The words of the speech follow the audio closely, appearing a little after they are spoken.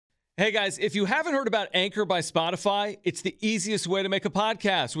Hey guys, if you haven't heard about Anchor by Spotify, it's the easiest way to make a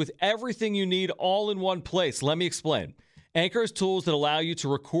podcast with everything you need all in one place. Let me explain. Anchor has tools that allow you to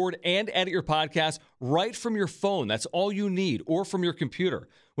record and edit your podcast right from your phone. That's all you need, or from your computer.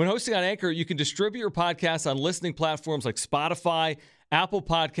 When hosting on Anchor, you can distribute your podcast on listening platforms like Spotify, Apple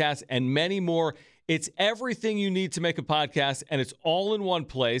Podcasts, and many more. It's everything you need to make a podcast, and it's all in one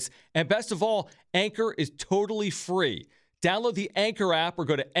place. And best of all, Anchor is totally free. Download the Anchor app or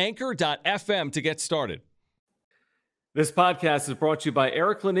go to anchor.fm to get started. This podcast is brought to you by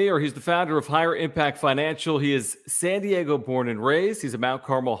Eric Lanier. He's the founder of Higher Impact Financial. He is San Diego born and raised. He's a Mount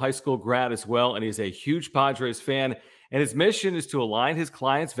Carmel High School grad as well, and he's a huge Padres fan. And his mission is to align his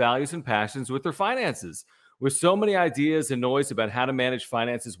clients' values and passions with their finances. With so many ideas and noise about how to manage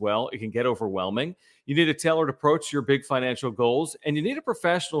finances well, it can get overwhelming. You need a tailored approach to your big financial goals, and you need a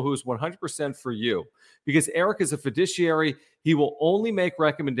professional who is 100% for you. Because Eric is a fiduciary, he will only make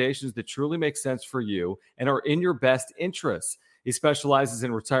recommendations that truly make sense for you and are in your best interests. He specializes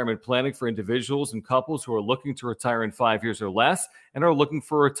in retirement planning for individuals and couples who are looking to retire in 5 years or less and are looking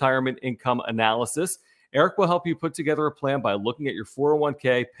for retirement income analysis. Eric will help you put together a plan by looking at your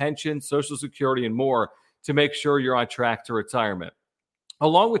 401k, pension, Social Security, and more to make sure you're on track to retirement.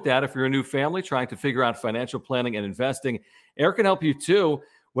 Along with that, if you're a new family trying to figure out financial planning and investing, Eric can help you too,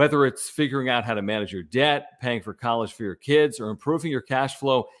 whether it's figuring out how to manage your debt, paying for college for your kids, or improving your cash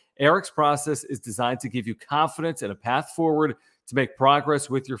flow. Eric's process is designed to give you confidence and a path forward to make progress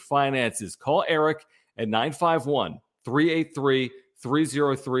with your finances. Call Eric at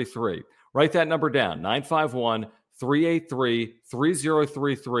 951-383-3033. Write that number down,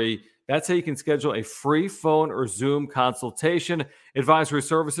 951-383-3033. That's how you can schedule a free phone or Zoom consultation. Advisory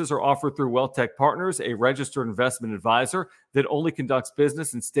services are offered through WealthTech Partners, a registered investment advisor that only conducts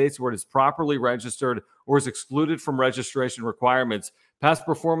business in states where it is properly registered or is excluded from registration requirements. Past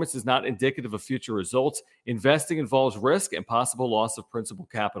performance is not indicative of future results. Investing involves risk and possible loss of principal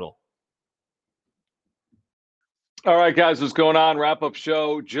capital. All right, guys, what's going on? Wrap-up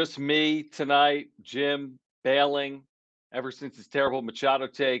show. Just me tonight. Jim bailing ever since his terrible Machado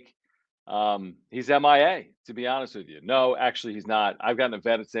take. He's MIA, to be honest with you. No, actually, he's not. I've got an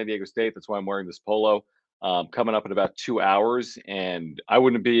event at San Diego State. That's why I'm wearing this polo coming up in about 2 hours. And I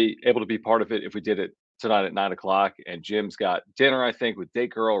wouldn't be able to be part of it if we did it tonight at 9 o'clock. And Jim's got dinner, I think, with date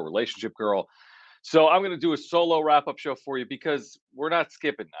girl, relationship girl. So I'm going to do a solo wrap-up show for you because we're not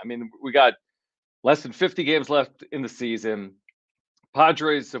skipping. I mean, we got less than 50 games left in the season.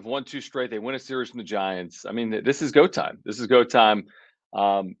 Padres have won 2 straight. They win a series from the Giants. I mean, this is go time. This is go time.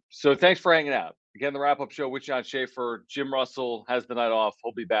 So thanks for hanging out. Again, the wrap-up show with John Schaefer. Jim Russell has the night off.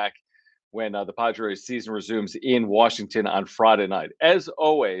 He'll be back when the Padres season resumes in Washington on Friday night. As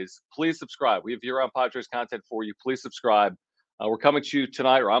always, please subscribe. We have year-round Padres content for you. Please subscribe. We're coming to you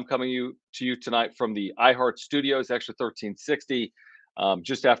tonight, or I'm coming to you tonight from the iHeart Studios, Extra 1360,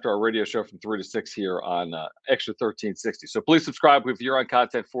 just after our radio show from 3 to 6 here on Extra 1360. So please subscribe. We have year-round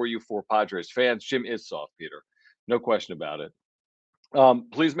content for you for Padres fans. Jim is soft, Peter. No question about it.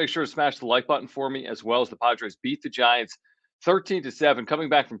 Please make sure to smash the like button for me, as well as the Padres beat the Giants 13-7, coming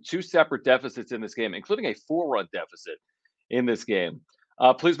back from 2 separate deficits in this game, including a 4-run deficit in this game.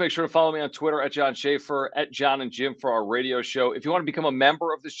 Please make sure to follow me on Twitter at John Schaefer, at John and Jim for our radio show. If you want to become a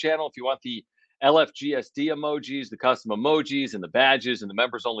member of this channel, if you want the LFGSD emojis, the custom emojis, and the badges, and the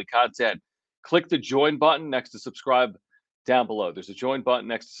members-only content, click the join button next to subscribe down below. There's a join button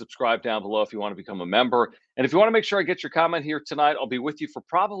next to subscribe down below if you want to become a member. And if you want to make sure I get your comment here tonight, I'll be with you for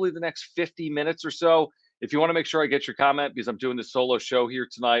probably the next 50 minutes or so. If you want to make sure I get your comment, because I'm doing this solo show here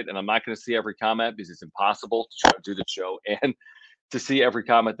tonight, and I'm not going to see every comment because it's impossible to try to do the show and to see every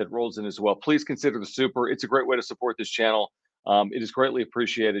comment that rolls in as well, please consider the super. It's a great way to support this channel. It is greatly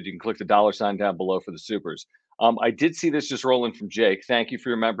appreciated. You can click the $ down below for the supers. I did see this just rolling from Jake. Thank you for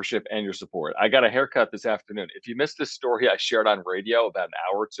your membership and your support. I got a haircut this afternoon. If you missed this story I shared on radio about an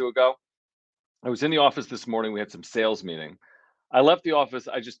hour or two ago, I was in the office this morning. We had some sales meeting. I left the office.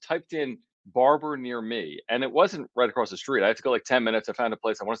 I just typed in barber near me, and it wasn't right across the street. I had to go like 10 minutes. I found a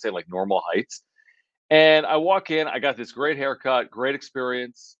place, I want to say like Normal Heights. And I walk in. I got this great haircut, great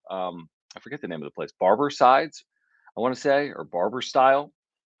experience. I forget the name of the place. Barber Sides, I want to say, or Barber Style.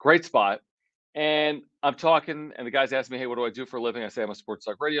 Great spot. And I'm talking, and the guys asked me, hey, what do I do for a living? I say, I'm a sports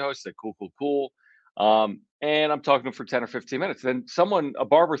talk radio host. I said, cool. And I'm talking to him for 10 or 15 minutes. Then someone, a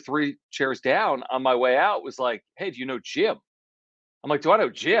barber 3 chairs down on my way out, was like, hey, do you know Jim? I'm like, do I know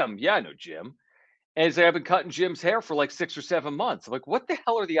Jim? Yeah, I know Jim. And he's like, I've been cutting Jim's hair for like 6 or 7 months. I'm like, what the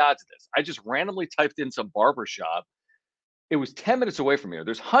hell are the odds of this? I just randomly typed in some barber shop. It was 10 minutes away from here.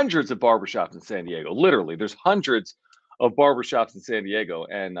 There's hundreds of barbershops in San Diego. Literally, there's hundreds of barbershops in San Diego,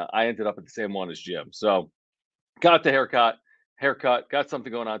 and I ended up at the same one as Jim. So got the haircut, got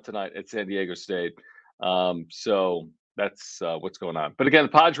something going on tonight at San Diego State. So that's what's going on. But again, the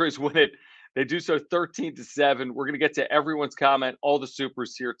Padres win it. They do so 13-7. We're going to get to everyone's comment, all the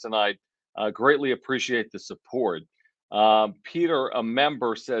supers here tonight. Greatly appreciate the support. Peter, a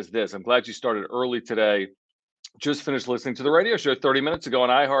member, says this. I'm glad you started early today. Just finished listening to the radio show 30 minutes ago on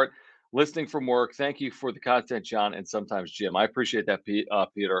iHeart, listening from work. Thank you for the content, John, and sometimes Jim. I appreciate that,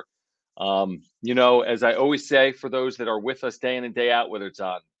 Peter. As I always say, for those that are with us day in and day out, whether it's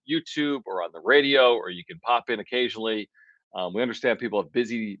on YouTube or on the radio, or you can pop in occasionally, we understand people have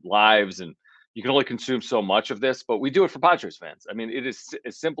busy lives and you can only consume so much of this, but we do it for Padres fans. I mean, it is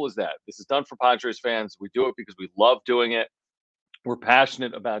as simple as that. This is done for Padres fans. We do it because we love doing it. We're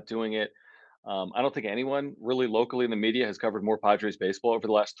passionate about doing it. I don't think anyone really locally in the media has covered more Padres baseball over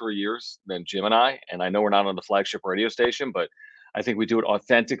the last 3 years than Jim and I. And I know we're not on the flagship radio station, but I think we do it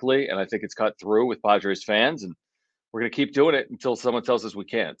authentically, and I think it's cut through with Padres fans. And we're going to keep doing it until someone tells us we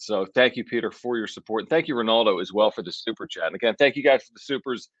can't. So thank you, Peter, for your support. And thank you, Ronaldo, as well, for the super chat. And again, thank you guys for the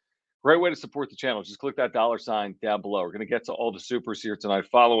supers. Great way to support the channel. Just click that $sign down below. We're going to get to all the supers here tonight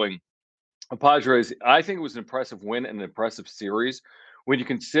following the Padres. I think it was an impressive win and an impressive series when you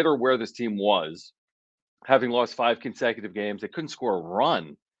consider where this team was, having lost 5 consecutive games. They couldn't score a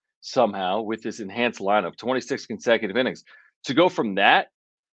run somehow with this enhanced lineup, 26 consecutive innings. To go from that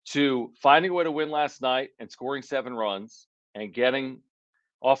to finding a way to win last night and scoring 7 runs and getting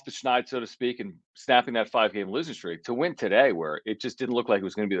off the schneid, so to speak, and snapping that 5-game losing streak, to win today where it just didn't look like it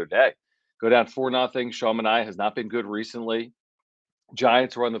was going to be their day. Go down 4-0. Sean Manaea has not been good recently.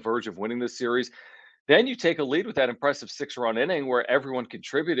 Giants were on the verge of winning this series. Then you take a lead with that impressive 6-run inning where everyone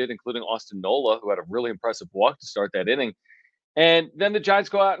contributed, including Austin Nola, who had a really impressive walk to start that inning. And then the Giants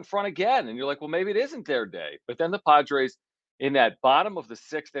go out in front again, and you're like, well, maybe it isn't their day. But then the Padres, in that bottom of the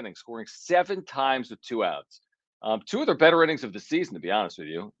 6th inning, scoring 7 times with 2 outs. 2 of their better innings of the season, to be honest with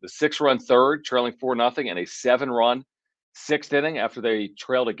you. The 6-run third, trailing 4-0, and a 7-run 6th inning after they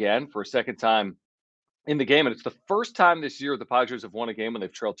trailed again for a second time in the game. And it's the first time this year the Padres have won a game when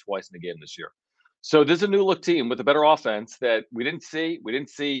they've trailed twice in a game this year. So this is a new look team with a better offense that we didn't see. We didn't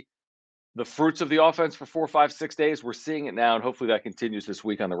see the fruits of the offense for 4, 5, 6 days. We're seeing it now, and hopefully that continues this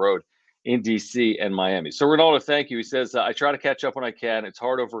week on the road in DC and Miami. So Ronaldo, thank you. He says, I try to catch up when I can. It's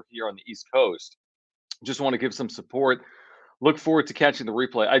hard over here on the East Coast. Just want to give some support. Look forward to catching the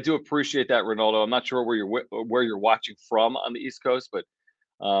replay. I do appreciate that, Ronaldo. I'm not sure where you're watching from on the East Coast, but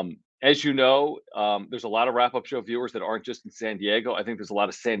as you know, there's a lot of wrap-up show viewers that aren't just in San Diego. I think there's a lot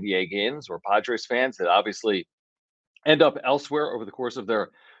of San Diegans or Padres fans that obviously end up elsewhere over the course of their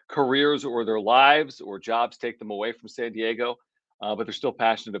careers or their lives, or jobs take them away from San Diego, but they're still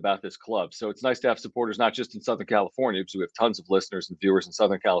passionate about this club. So it's nice to have supporters not just in Southern California, because we have tons of listeners and viewers in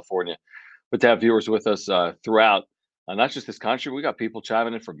Southern California, but to have viewers with us throughout not just this country. We got people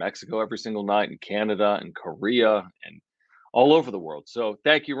chiming in from Mexico every single night, and Canada and Korea and all over the world. So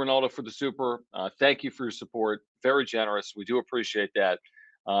thank you, Ronaldo, for the super. Thank you for your support. Very generous. We do appreciate that.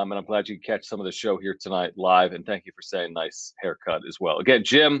 And I'm glad you could catch some of the show here tonight live. And thank you for saying nice haircut as well. Again,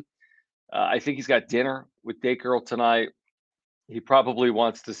 Jim, I think he's got dinner with Date Girl tonight. He probably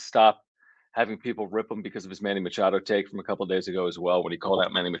wants to stop having people rip him because of his Manny Machado take from a couple of days ago as well, when he called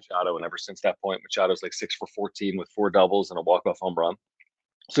out Manny Machado. And ever since that point, Machado's like 6 for 14 with 4 doubles and a walk-off home run.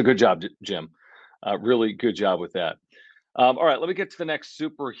 So good job, Jim. Really good job with that. All right, let me get to the next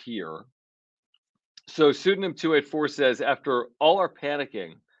super here. So pseudonym 284 says, after all our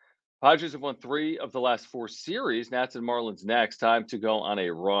panicking, Padres have won 3 of the last 4 series. Nats and Marlins next. Time to go on a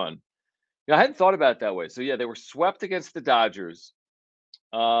run. I hadn't thought about it that way. So yeah, they were swept against the Dodgers.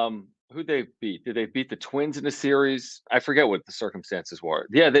 Who'd they beat? Did they beat the Twins in a series? I forget what the circumstances were.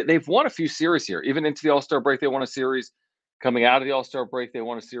 Yeah, they've won a few series here. Even into the All-Star break, they won a series. Coming out of the All-Star break, they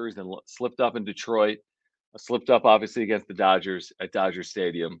won a series, then slipped up in Detroit. Slipped up, obviously, against the Dodgers at Dodger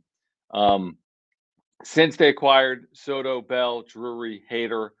Stadium. Since they acquired Soto, Bell, Drury,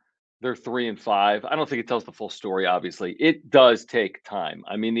 Hader, they're 3-5. I don't think it tells the full story, obviously. It does take time.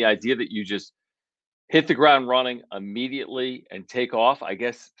 I mean, the idea that you just hit the ground running immediately and take off, I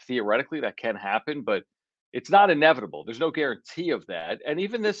guess theoretically that can happen, but it's not inevitable. There's no guarantee of that. And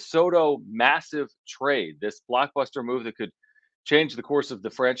even this Soto massive trade, this blockbuster move that could change the course of the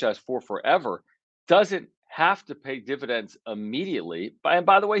franchise for forever, doesn't have to pay dividends immediately. And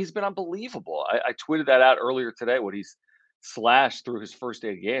by the way, he's been unbelievable. I tweeted that out earlier today, what he's slashed through his first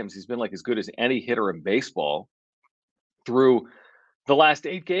 8 games. He's been like as good as any hitter in baseball through the last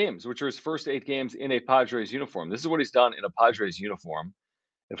 8 games, which are his first 8 games in a Padres uniform. This is what he's done in a Padres uniform.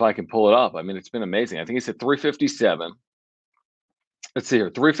 If I can pull it up, I mean, it's been amazing. I think he's at 357. Let's see here,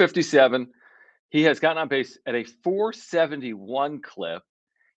 357. He has gotten on base at a 471 clip,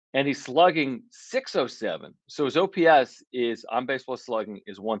 and he's slugging 607. So his OPS is on base plus slugging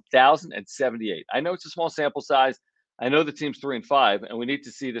is 1,078. I know it's a small sample size. I know the team's 3-5, and we need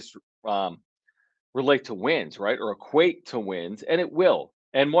to see this um, relate to wins, right? Or equate to wins, and it will.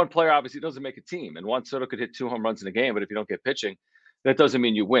 And one player obviously doesn't make a team. And Juan Soto could hit 2 home runs in a game, but if you don't get pitching, that doesn't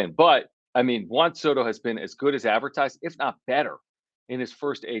mean you win. But I mean, Juan Soto has been as good as advertised, if not better, in his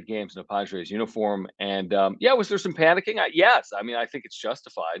first 8 games in a Padres uniform. And yeah, was there some panicking? Yes. I mean, I think it's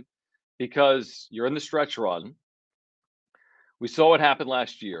justified because you're in the stretch run. We saw what happened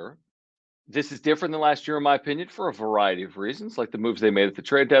last year. This is different than last year, in my opinion, for a variety of reasons, like the moves they made at the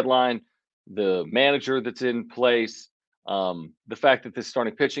trade deadline, the manager that's in place, the fact that this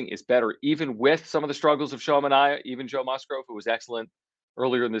starting pitching is better, even with some of the struggles of Shaw Mania, even Joe Musgrove, who was excellent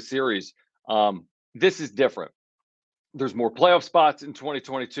earlier in the series. This is different. There's more playoff spots in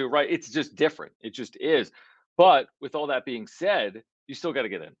 2022, right? It's just different. It just is. But with all that being said, you still got to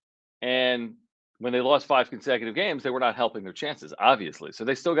get in. And when they lost 5 consecutive games, they were not helping their chances, obviously. So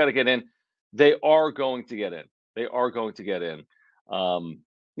they still got to get in. They are going to get in. They are going to get in.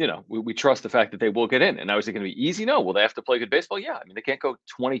 We trust the fact that they will get in. And now, is it going to be easy? No. Will they have to play good baseball? Yeah. I mean, they can't go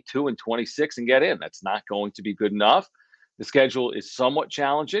 22-26 and get in. That's not going to be good enough. The schedule is somewhat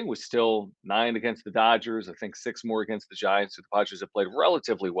challenging with still 9 against the Dodgers. I think 6 more against the Giants, who the Padres have played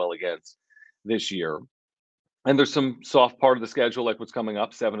relatively well against this year. And there's some soft part of the schedule, like what's coming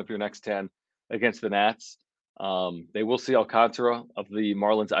up, 7 of your next 10 against the Nats. They will see Alcantara of the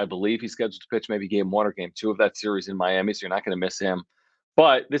Marlins. I believe he's scheduled to pitch maybe game 1 or game 2 of that series in Miami, so you're not going to miss him.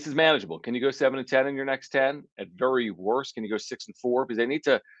 But this is manageable. Can you go 7-10 in your next 10? At very worst, can you go 6-4? Because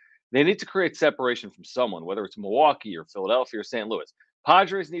they need to create separation from someone, whether it's Milwaukee or Philadelphia or St. Louis.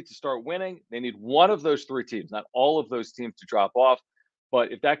 Padres need to start winning. They need one of those 3 teams, not all of those teams, to drop off.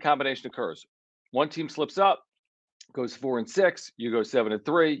 But if that combination occurs, one team slips up, goes 4-6, you go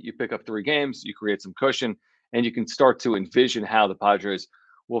 7-3, you pick up 3 games, you create some cushion, and you can start to envision how the Padres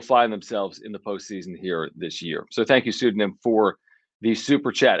will find themselves in the postseason here this year. So thank you, Pseudonym, for the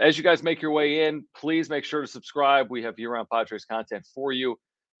super chat. As you guys make your way in, please make sure to subscribe. We have year-round Padres content for you.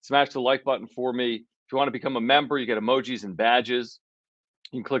 Smash the like button for me. If you want to become a member, you get emojis and badges.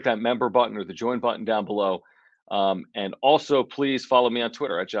 You can click that member button or the join button down below. And also, please follow me on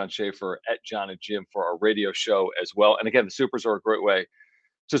Twitter at John Schaefer, at John and Jim for our radio show as well. And again, the supers are a great way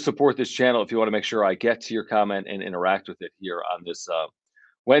to support this channel if you want to make sure I get to your comment and interact with it here on this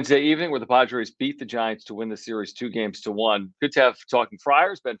Wednesday evening, where the Padres beat the Giants to win the series 2-1. Good to have Talking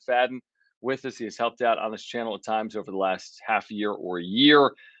Friars, Ben Fadden, with us. He has helped out on this channel at times over the last half year or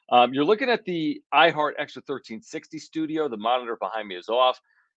year. You're looking at the iHeart Extra 1360 studio. The monitor behind me is off.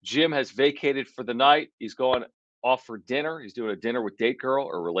 Jim has vacated for the night. He's going off for dinner. He's doing a dinner with date girl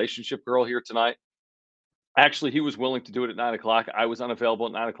or relationship girl here tonight. Actually, he was willing to do it at 9 o'clock. I was unavailable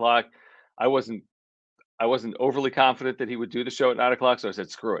at 9 o'clock. I wasn't overly confident that he would do the show at 9 o'clock, so I said,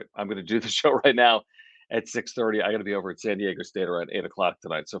 "Screw it! I'm going to do the show right now at 6:30. I got to be over at San Diego State around 8 o'clock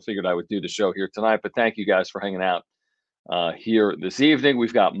tonight, so I figured I would do the show here tonight. But thank you guys for hanging out here this evening.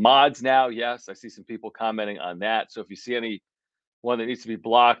 We've got mods now. Yes, I see some people commenting on that. So if you see anyone that needs to be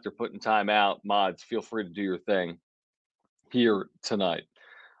blocked or put in timeout, mods, feel free to do your thing here tonight.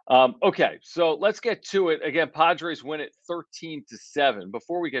 Okay, so let's get to it. Again, Padres win it 13-7.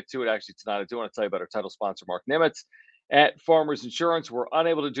 Before we get to it, actually, tonight, I do want to tell you about our title sponsor, Mark Nimitz at Farmers Insurance. We're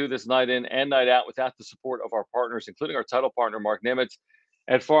unable to do this night in and night out without the support of our partners, including our title partner, Mark Nimitz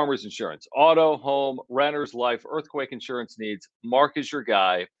at Farmers Insurance. Auto, home, renters, life, earthquake insurance needs. Mark is your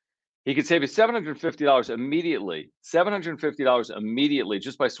guy. He can save you $750 immediately, $750 immediately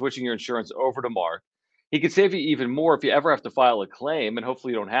just by switching your insurance over to Mark. He could save you even more if you ever have to file a claim, and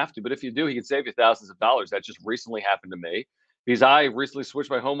hopefully you don't have to. But if you do, he can save you thousands of dollars. That just recently happened to me because I recently switched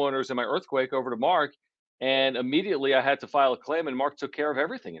my homeowners and my earthquake over to Mark, and immediately I had to file a claim, and Mark took care of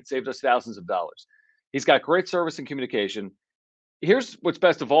everything and saved us thousands of dollars. He's got great service and communication. Here's what's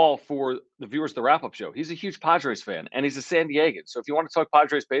best of all for the viewers of the wrap-up show. He's a huge Padres fan, and he's a San Diegan. So if you want to talk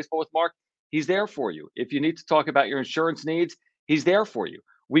Padres baseball with Mark, he's there for you. If you need to talk about your insurance needs, he's there for you.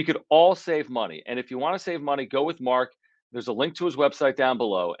 We could all save money. And if you want to save money, go with Mark. There's a link to his website down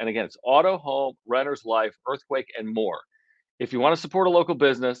below. And again, it's auto, home, renters, life, earthquake, and more. If you want to support a local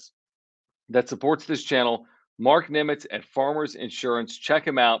business that supports this channel, Mark Nimitz at Farmers Insurance. Check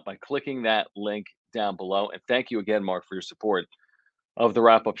him out by clicking that link down below. And thank you again, Mark, for your support of the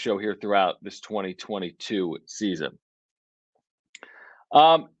wrap-up show here throughout this 2022 season.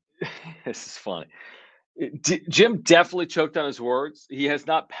 This is funny. Jim definitely choked on his words. He has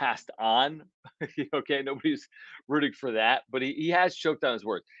not passed on. Okay, nobody's rooting for that, but he has choked on his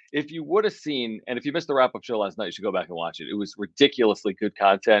words. If you would have seen, and if you missed the wrap up show last night, you should go back and watch it. It was ridiculously good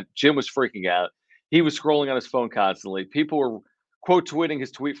content. Jim was freaking out. He was scrolling on his phone constantly. People were quote tweeting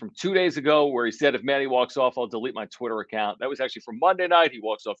his tweet from 2 days ago where he said, "If Manny walks off, I'll delete my Twitter account." That was actually from Monday night. He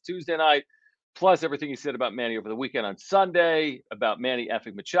walks off Tuesday night. Plus everything he said about Manny over the weekend on Sunday, about Manny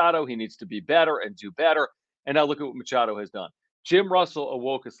effing Machado. He needs to be better and do better. And now look at what Machado has done. Jim Russell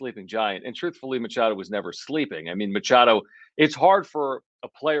awoke a sleeping giant. And truthfully, Machado was never sleeping. I mean, Machado, it's hard for a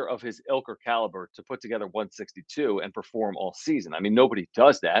player of his ilk or caliber to put together 162 and perform all season. I mean, nobody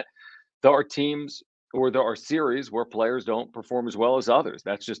does that. There are teams or there are series where players don't perform as well as others.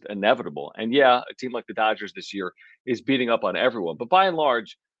 That's just inevitable. And yeah, a team like the Dodgers this year is beating up on everyone. But by and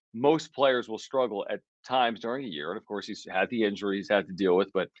large, most players will struggle at times during a year. And of course, he's had the injuries had to deal with.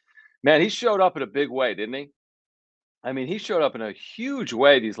 But man, he showed up in a big way, didn't he? I mean, he showed up in a huge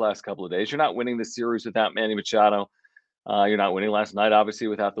way these last couple of days. You're not winning the series without Manny Machado. You're not winning last night, obviously,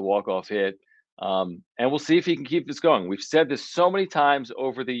 without the walk-off hit. And we'll see if he can keep this going. We've said this so many times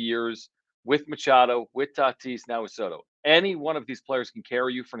over the years with Machado, with Tatis, now with Soto. Any one of these players can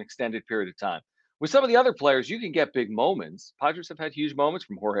carry you for an extended period of time. With some of the other players, you can get big moments. Padres have had huge moments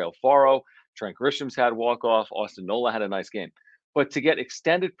from Jorge Alfaro. Trent Grisham's had walk-off. Austin Nola had a nice game. But to get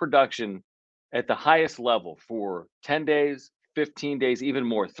extended production at the highest level for 10 days, 15 days, even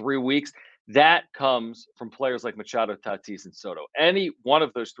more, 3 weeks, that comes from players like Machado, Tatis, and Soto. Any one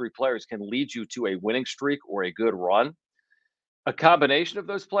of those three players can lead you to a winning streak or a good run. A combination of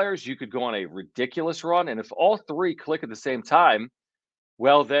those players, you could go on a ridiculous run. And if all three click at the same time,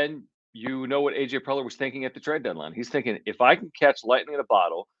 well, then you know what AJ Preller was thinking at the trade deadline. He's thinking, if I can catch lightning in a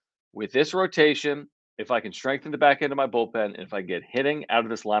bottle with this rotation, if I can strengthen the back end of my bullpen, and if I get hitting out of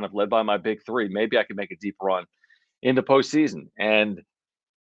this lineup led by my big three, maybe I can make a deep run in the postseason. And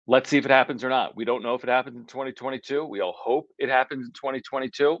let's see if it happens or not. We don't know if it happens in 2022. We all hope it happens in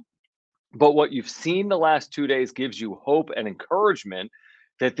 2022. But what you've seen the last 2 days gives you hope and encouragement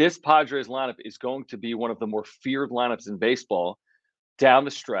that this Padres lineup is going to be one of the more feared lineups in baseball down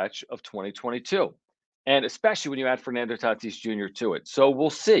the stretch of 2022. And especially when you add Fernando Tatis Jr. to it. So we'll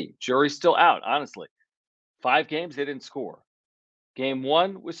see. Jury's still out, honestly. 5 games, they didn't score. Game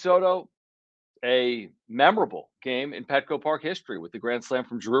one with Soto, a memorable game in Petco Park history with the grand slam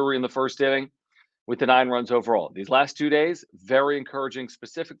from Drury in the first inning with the 9 runs overall. These last 2 days, very encouraging,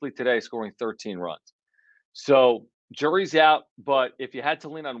 specifically today, scoring 13 runs. So jury's out, but if you had to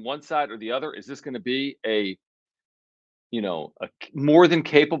lean on one side or the other, is this going to be a more than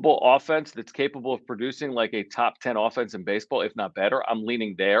capable offense that's capable of producing like a top 10 offense in baseball, if not better? I'm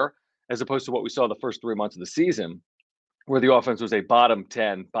leaning there as opposed to what we saw the first 3 months of the season, where the offense was a bottom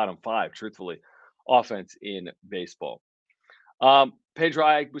 10, bottom 5, truthfully, offense in baseball. Pedro,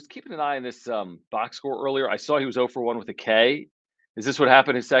 I was keeping an eye on this box score earlier. I saw he was 0 for 1 with a K. Is this what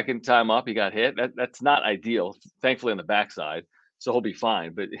happened his second time up? He got hit. That's not ideal, thankfully, on the backside. So he'll be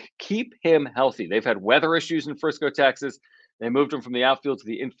fine. But keep him healthy. They've had weather issues in Frisco, Texas. They moved him from the outfield to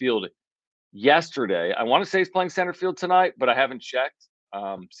the infield yesterday. I want to say he's playing center field tonight, but I haven't checked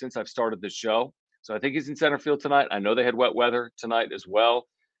since I've started this show. So I think he's in center field tonight. I know they had wet weather tonight as well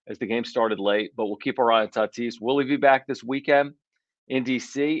as the game started late, but we'll keep our eye on Tatis. Will he be back this weekend in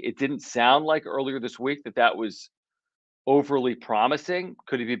DC? It didn't sound like earlier this week that was overly promising.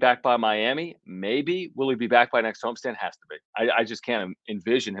 Could he be back by Miami? Maybe. Will he be back by next homestand? Has to be. I just can't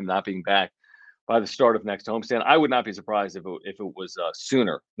envision him not being back by the start of next homestand. I would not be surprised if it was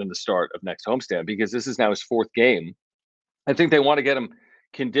sooner than the start of next homestand, because this is now his 4th game. I think they want to get him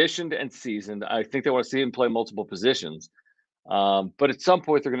conditioned and seasoned. I think they want to see him play multiple positions. But at some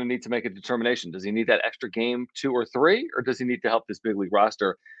point, they're going to need to make a determination. Does he need that extra game 2 or 3, or does he need to help this big league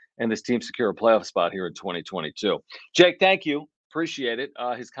roster and this team secure a playoff spot here in 2022? Jake, thank you. Appreciate it.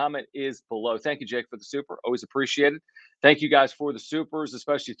 His comment is below. Thank you, Jake, for the super. Always appreciate it. Thank you guys for the supers,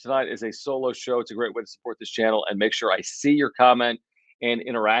 especially tonight is a solo show. It's a great way to support this channel and make sure I see your comment and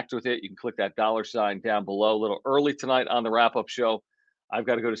interact with it. You can click that $ down below. A little early tonight on the wrap-up show. I've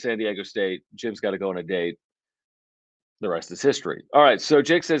got to go to San Diego State. Jim's got to go on a date. The rest is history. All right. So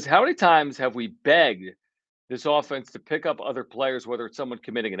Jake says, how many times have we begged this offense to pick up other players, whether it's someone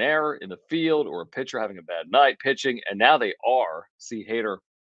committing an error in the field or a pitcher having a bad night pitching, and now they are? See Hater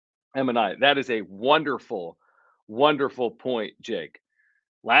M&I. That is a wonderful, wonderful point, Jake.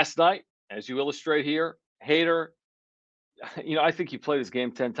 Last night, as you illustrate here, Hater, I think you play this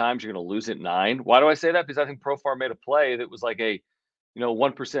game 10 times, you're going to lose it 9. Why do I say that? Because I think Profar made a play that was like a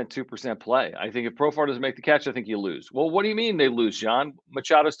 1%, 2% play. I think if Profar doesn't make the catch, I think you lose. Well, what do you mean they lose, John?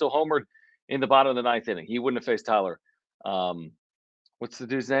 Machado still homered in the bottom of the ninth inning. He wouldn't have faced Tyler. What's the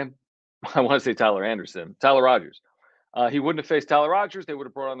dude's name? I want to say Tyler Anderson. Tyler Rogers. He wouldn't have faced Tyler Rogers. They would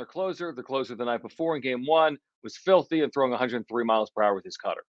have brought on their closer. The closer the night before in game one was filthy and throwing 103 miles per hour with his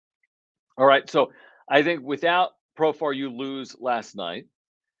cutter. All right. So I think without Profar, you lose last night.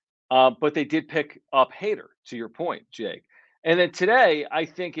 But they did pick up Hader, to your point, Jake. And then today, I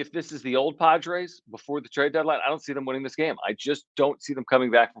think if this is the old Padres before the trade deadline, I don't see them winning this game. I just don't see them coming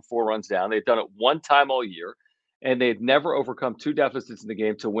back from 4 runs down. They've done it one time all year, and they've never overcome 2 deficits in the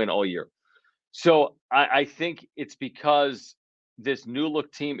game to win all year. So I think it's because this new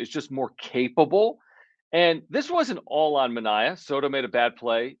look team is just more capable. And this wasn't all on Manaea. Soto made a bad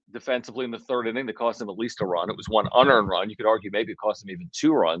play defensively in the 3rd inning that cost him at least a run. It was one unearned run. You could argue maybe it cost him even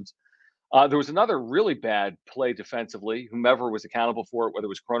 2 runs. There was another really bad play defensively, whomever was accountable for it, whether it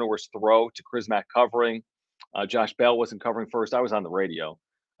was Cronenworth's throw to Crismack covering. Josh Bell wasn't covering first. I was on the radio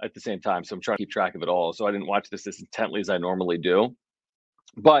at the same time, so I'm trying to keep track of it all. So I didn't watch this as intently as I normally do.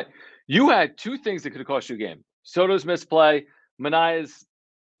 But you had 2 things that could have cost you a game. Soto's misplay, Manaea's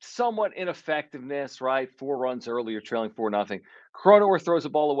somewhat ineffectiveness, right? 4 runs early, you're trailing 4-0. Cronenworth throws the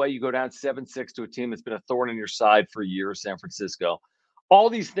ball away. You go down 7-6 to a team that's been a thorn in your side for years, San Francisco. All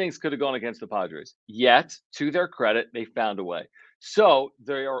these things could have gone against the Padres. Yet, to their credit, they found a way. So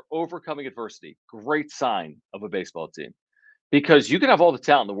they are overcoming adversity. Great sign of a baseball team. Because you can have all the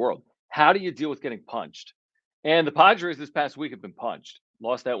talent in the world. How do you deal with getting punched? And the Padres this past week have been punched.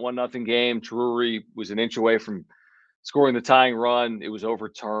 Lost that 1-0 game. Drury was an inch away from scoring the tying run. It was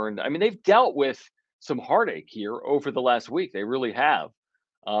overturned. I mean, they've dealt with some heartache here over the last week. They really have.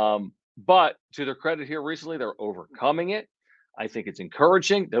 But to their credit here recently, they're overcoming it. I think it's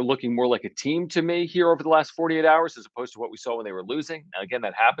encouraging. They're looking more like a team to me here over the last 48 hours as opposed to what we saw when they were losing. Now, again,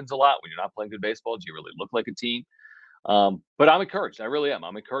 that happens a lot when you're not playing good baseball. Do you really look like a team? But I'm encouraged. I really am.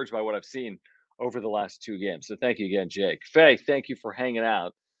 I'm encouraged by what I've seen over the last 2 games. So thank you again, Jake. Faye, thank you for hanging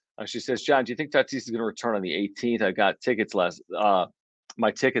out. She says, John, do you think Tatis is going to return on the 18th? I got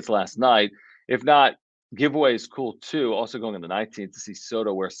my tickets last night. If not, giveaway is cool too. Also going on the 19th to see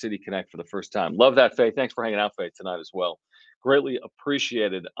Soto wear City Connect for the first time. Love that, Faye. Thanks for hanging out, Faye, tonight as well. Greatly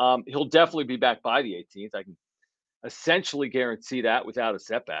appreciated. He'll definitely be back by the 18th. I can essentially guarantee that without a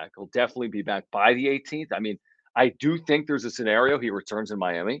setback. He'll definitely be back by the 18th. I mean, I do think there's a scenario he returns in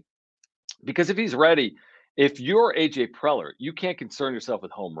Miami because if he's ready, if you're AJ Preller, you can't concern yourself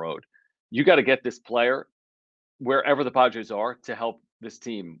with home road. You got to get this player wherever the Padres are to help this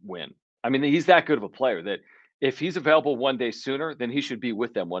team win. I mean, he's that good of a player that if he's available one day sooner, then he should be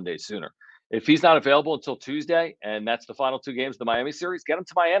with them one day sooner. If he's not available until Tuesday, and that's the final 2 games of the Miami series, get him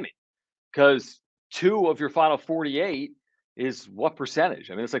to Miami because 2 of your final 48 is what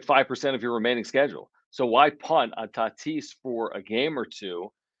percentage? I mean, it's like 5% of your remaining schedule. So why punt on Tatis for a game or 2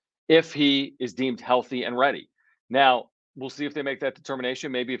 if he is deemed healthy and ready? Now, we'll see if they make that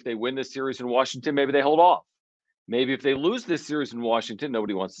determination. Maybe if they win this series in Washington, maybe they hold off. Maybe if they lose this series in Washington,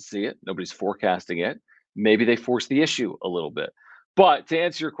 nobody wants to see it. Nobody's forecasting it. Maybe they force the issue a little bit. But to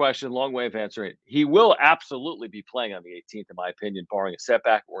answer your question, long way of answering it, he will absolutely be playing on the 18th, in my opinion, barring a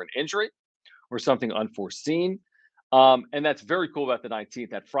setback or an injury or something unforeseen. And that's very cool about the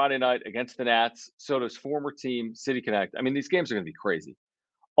 19th, that Friday night against the Nats, Soto's former team, City Connect. I mean, these games are going to be crazy.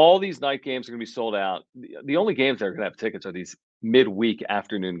 All these night games are going to be sold out. The only games that are going to have tickets are these midweek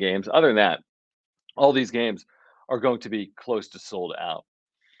afternoon games. Other than that, all these games are going to be close to sold out.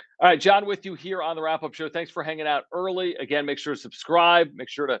 All right, John, with you here on the wrap-up show. Thanks for hanging out early. Again, make sure to subscribe. Make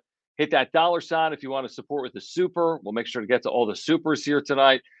sure to hit that $sign if you want to support with the super. We'll make sure to get to all the supers here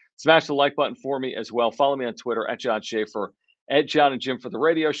tonight. Smash the like button for me as well. Follow me on Twitter at John Schaefer, at John and Jim for the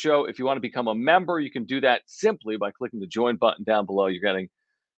radio show. If you want to become a member, you can do that simply by clicking the join button down below. You're getting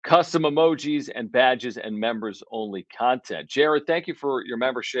custom emojis and badges and members-only content. Jared, thank you for your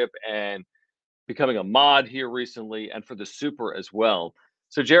membership and becoming a mod here recently and for the super as well.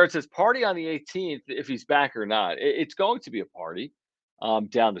 So Jared says, party on the 18th if he's back or not. It's going to be a party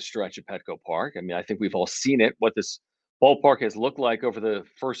down the stretch at Petco Park. I mean, I think we've all seen it, what this ballpark has looked like over the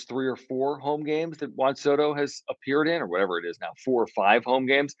first 3 or 4 home games that Juan Soto has appeared in, or whatever it is now, 4 or 5 home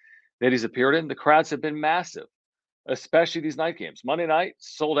games that he's appeared in. The crowds have been massive, especially these night games. Monday night,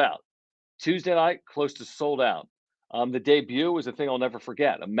 sold out. Tuesday night, close to sold out. The debut was a thing I'll never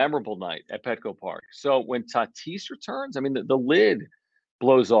forget, a memorable night at Petco Park. So when Tatis returns, I mean, the lid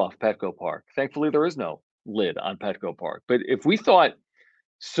blows off Petco Park. Thankfully, there is no lid on Petco Park. But if we thought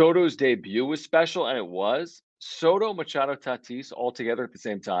Soto's debut was special, and it was, Soto, Machado, Tatis all together at the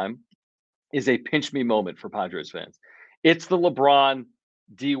same time is a pinch me moment for Padres fans. It's the LeBron,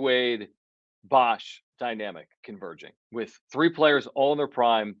 D-Wade, Bosh dynamic converging with 3 players all in their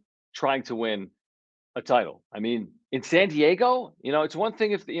prime trying to win a title. I mean, in San Diego, it's one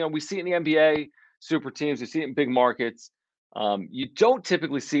thing if we see it in the NBA, super teams, we see it in big markets. You don't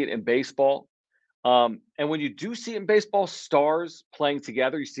typically see it in baseball. And when you do see it in baseball, stars playing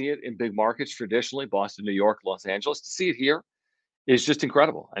together, you see it in big markets traditionally, Boston, New York, Los Angeles. To see it here is just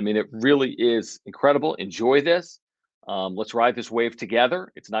incredible. I mean, it really is incredible. Enjoy this. Let's ride this wave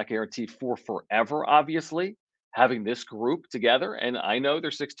together. It's not guaranteed for forever, obviously, having this group together. And I know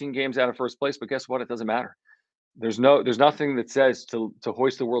they're 16 games out of first place, but guess what? It doesn't matter. There's nothing that says to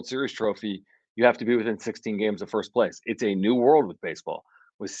hoist the World Series trophy, you have to be within 16 games of first place. It's a new world with baseball.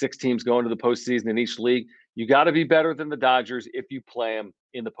 With 6 teams going to the postseason in each league, you got to be better than the Dodgers if you play them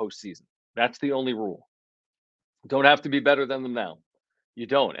in the postseason. That's the only rule. Don't have to be better than them now. You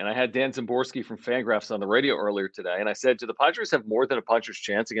don't. And I had Dan Zimborski from Fangraphs on the radio earlier today, and I said, do the Padres have more than a puncher's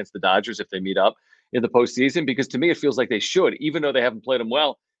chance against the Dodgers if they meet up in the postseason? Because to me, it feels like they should, even though they haven't played them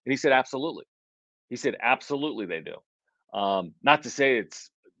well. And he said, absolutely. He said, absolutely, they do. Not to say it's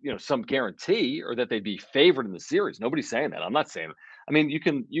some guarantee or that they'd be favored in the series. Nobody's saying that. I'm not saying it. I mean, you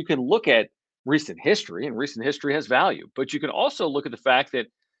can look at recent history, and recent history has value, but you can also look at the fact that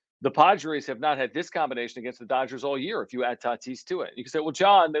the Padres have not had this combination against the Dodgers all year. If you add Tatis to it, you can say, well,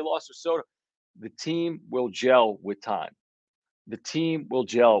 John, they lost to Soto. The team will gel with time. The team will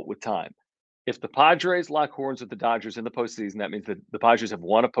gel with time. If the Padres lock horns with the Dodgers in the postseason, that means that the Padres have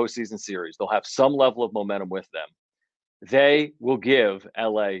won a postseason series. They'll have some level of momentum with them. They will give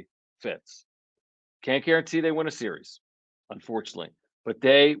LA fits. Can't guarantee they win a series, unfortunately, but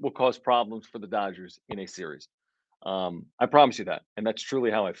they will cause problems for the Dodgers in a series. I promise you that, and that's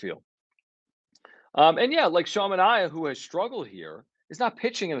truly how I feel. And yeah, like Sean Manaea, who has struggled here, is not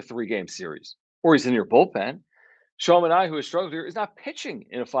pitching in a 3-game series, or he's in your bullpen. Sean Manaea, who has struggled here, is not pitching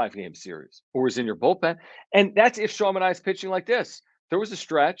in a 5-game series, or is in your bullpen. And that's if Sean Manaea is pitching like this. There was a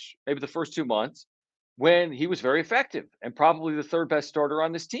stretch, maybe the first 2 months, when he was very effective and probably the third best starter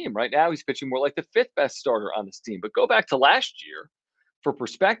on this team. Right now, he's pitching more like the fifth best starter on this team. But go back to last year for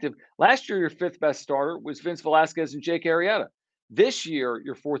perspective. Last year, your fifth best starter was Vince Velasquez and Jake Arrieta. This year,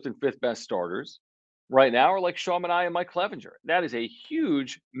 your fourth and fifth best starters right now are like Sean Manaea and Mike Clevenger. That is a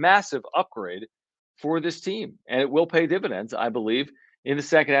huge, massive upgrade for this team. And it will pay dividends, I believe, in the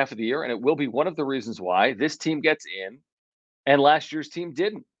second half of the year. And it will be one of the reasons why this team gets in and last year's team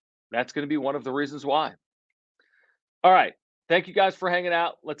didn't. That's going to be one of the reasons why. All right. Thank you guys for hanging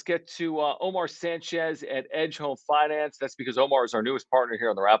out. Let's get to Omar Sanchez at Edge Home Finance. That's because Omar is our newest partner here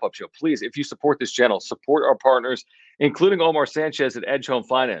on the Wrap Up Show. Please, if you support this channel, support our partners, including Omar Sanchez at Edge Home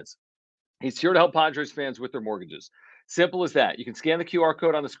Finance. He's here to help Padres fans with their mortgages. Simple as that. You can scan the QR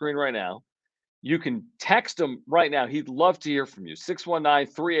code on the screen right now. You can text him right now. He'd love to hear from you.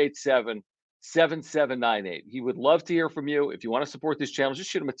 619-387-7798. He would love to hear from you. If you want to support this channel, just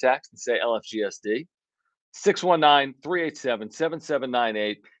shoot him a text and say LFGSD.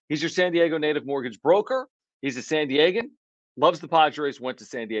 619-387-7798. He's your San Diego native mortgage broker. He's a San Diegan, loves the Padres, went to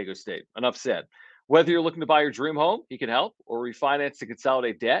San Diego State. Enough said. Whether you're looking to buy your dream home, he can help, or refinance to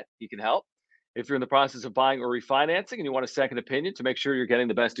consolidate debt, he can help. If you're in the process of buying or refinancing and you want a second opinion to make sure you're getting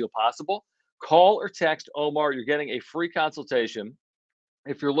the best deal possible, call or text Omar. You're getting a free consultation.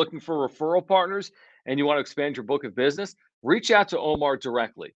 If you're looking for referral partners and you want to expand your book of business, reach out to Omar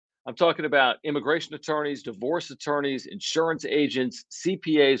directly. I'm talking about immigration attorneys, divorce attorneys, insurance agents,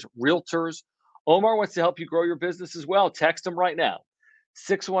 CPAs, realtors. Omar wants to help you grow your business as well. Text him right now,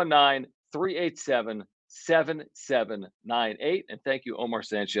 619-387-7798. And thank you, Omar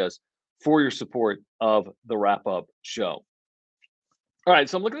Sanchez, for your support of the Wrap Up Show. All right,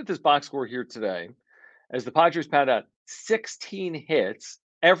 so I'm looking at this box score here today as the Padres pound out 16 hits.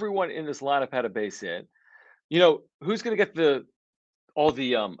 Everyone in this lineup had a base hit. Who's going to get all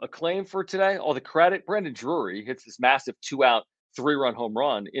the acclaim for today, all the credit? Brandon Drury hits this massive 2-out, 3-run home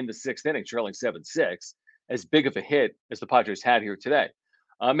run in the 6th inning, trailing 7-6. As big of a hit as the Padres had here today.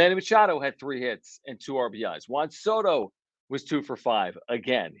 Manny Machado had 3 hits and 2 RBIs. Juan Soto was 2 for 5.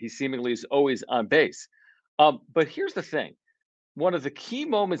 Again, he seemingly is always on base. But here's the thing. One of the key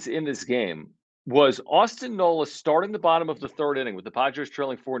moments in this game was Austin Nola starting the bottom of the 3rd inning with the Padres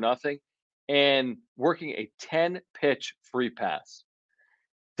trailing 4-0 and working a 10-pitch free pass.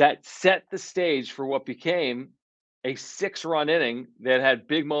 That set the stage for what became a 6-run inning that had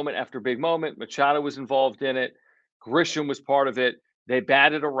big moment after big moment. Machado was involved in it. Grisham was part of it. They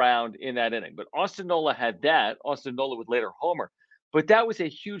batted around in that inning. But Austin Nola had that. Austin Nola would later homer. But that was a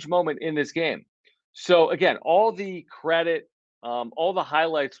huge moment in this game. So, again, all the credit, all the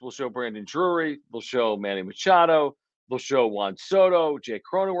highlights will show Brandon Drury. They'll show Manny Machado. They'll show Juan Soto. Jay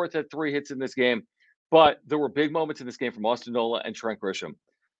Cronenworth had 3 hits in this game. But there were big moments in this game from Austin Nola and Trent Grisham.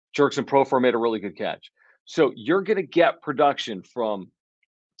 Jerkson Profar made a really good catch. So you're going to get production from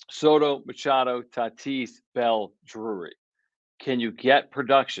Soto, Machado, Tatis, Bell, Drury. Can you get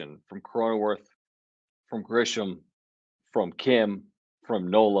production from Cronenworth, from Grisham, from Kim, from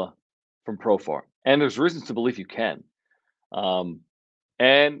Nola, from Profar? And there's reasons to believe you can. Um,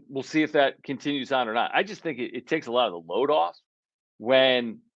 and we'll see if that continues on or not. I just think it takes a lot of the load off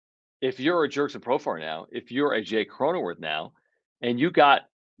when, if you're a Jerks and Profar now, if you're a Jay Cronenworth now, and you got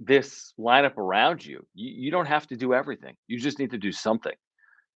this lineup around you, you don't have to do everything. You just need to do something.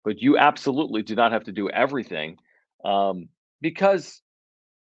 But you absolutely do not have to do everything, because,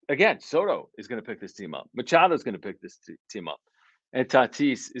 again, Soto is going to pick this team up. Machado is going to pick this team up. And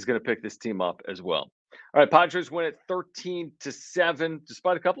Tatis is going to pick this team up as well. All right, Padres win it 13-7,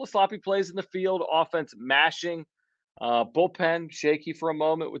 despite a couple of sloppy plays in the field, offense mashing, bullpen shaky for a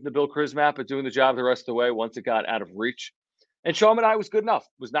moment with Nabil Krismap, but doing the job the rest of the way once it got out of reach. And Shawmut I was good enough.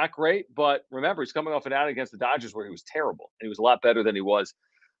 Was not great, but remember, he's coming off an outing against the Dodgers where he was terrible. And he was a lot better than he was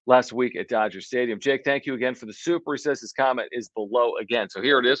last week at Dodger Stadium. Jake, thank you again for the super. He says his comment is below again. So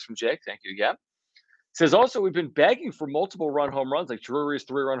here it is from Jake. Thank you again. Says also, we've been begging for multiple run home runs, like Drury's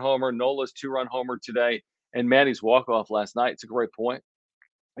 3-run homer, Nola's 2-run homer today, and Manny's walk-off last night. It's a great point.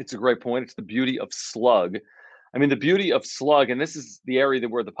 It's a great point. It's the beauty of slug. I mean, the beauty of slug, and this is the area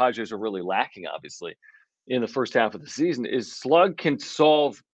where the Padres are really lacking, obviously, in the first half of the season, is slug can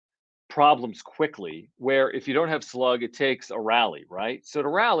solve problems quickly, where if you don't have slug, it takes a rally, right? So to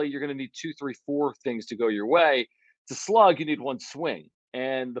rally, you're going to need 2, 3, 4 things to go your way. To slug, you need one swing.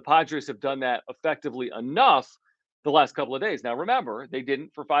 And the Padres have done that effectively enough the last couple of days. Now, remember, they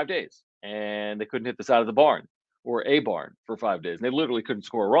didn't for 5 days, and they couldn't hit the side of the barn or a barn for 5 days. And they literally couldn't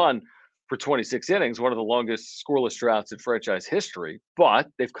score a run for 26 innings, one of the longest scoreless droughts in franchise history. But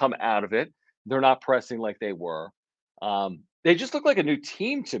they've come out of it. They're not pressing like they were. They just look like a new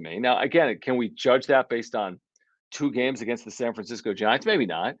team to me. Now, again, can we judge that based on 2 games against the San Francisco Giants? Maybe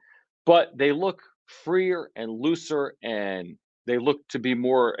not. But they look freer and looser, and they look to be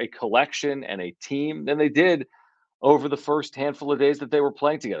more a collection and a team than they did over the first handful of days that they were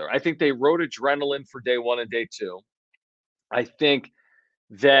playing together. I think they rode adrenaline for day 1 and day 2. I think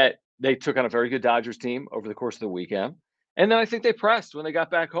that they took on a very good Dodgers team over the course of the weekend. And then I think they pressed when they got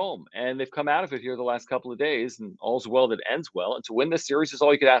back home, and they've come out of it here the last couple of days, and all's well that ends well. And to win this series is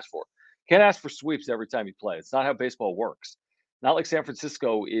all you could ask for. Can't ask for sweeps every time you play. It's not how baseball works. Not like San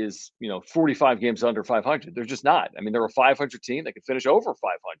Francisco is, 45 games under 500. They're just not. I mean, they're a 500 team. They could finish over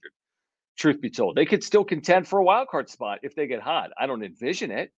 500, truth be told. They could still contend for a wild card spot if they get hot. I don't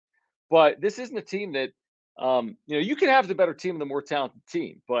envision it, but this isn't a team that, you can have the better team and the more talented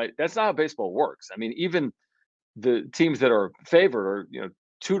team, but that's not how baseball works. I mean, even the teams that are favored are,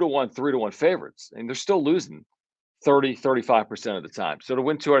 2-1, 3-1 favorites, and they're still losing 35% of the time. So to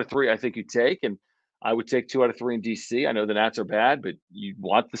win 2 out of 3, I think you take, and I would take 2 out of 3 in DC. I know the Nats are bad, but you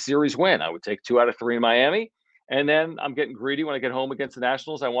want the series win. I would take 2 out of 3 in Miami. And then I'm getting greedy when I get home against the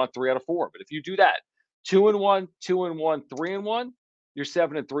Nationals. I want 3 out of 4. But if you do that, 2-1, 2-1, 3-1, you're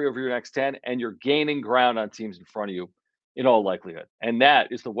 7-3 over your next 10, and you're gaining ground on teams in front of you in all likelihood. And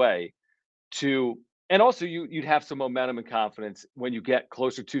that is the way to. And also, you'd have some momentum and confidence when you get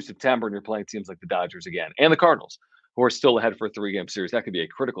closer to September and you're playing teams like the Dodgers again and the Cardinals, who are still ahead for a 3-game series. That could be a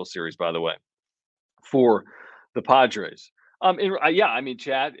critical series, by the way, for the Padres.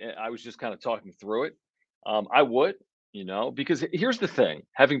 Chad, I was just kind of talking through it. I would, because here's the thing.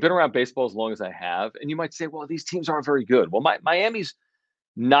 Having been around baseball as long as I have, and you might say, well, these teams aren't very good. Well, Miami's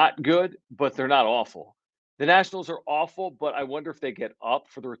not good, but they're not awful. The Nationals are awful, but I wonder if they get up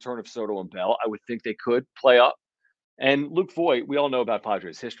for the return of Soto and Bell. I would think they could play up. And Luke Voigt, we all know about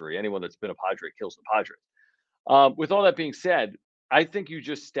Padres history. Anyone that's been a Padre kills the Padres. With all that being said, I think you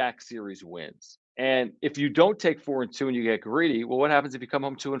just stack series wins. And if you don't take 4-2 and you get greedy, well, what happens if you come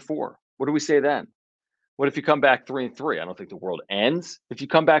home 2-4? What do we say then? What if you come back 3-3? I don't think the world ends if you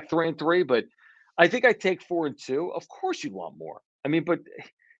come back 3-3, but I think I take 4-2. Of course you'd want more. I mean, but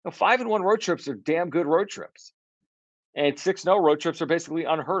 5-1 road trips are damn good road trips. And 6-0 road trips are basically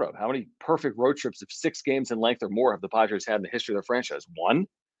unheard of. How many perfect road trips of 6 games in length or more have the Padres had in the history of their franchise? 1?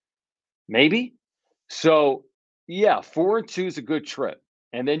 Maybe? So, yeah, 4-2 is a good trip.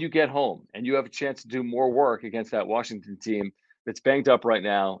 And then you get home and you have a chance to do more work against that Washington team that's banged up right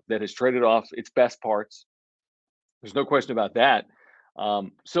now, that has traded off its best parts. There's no question about that.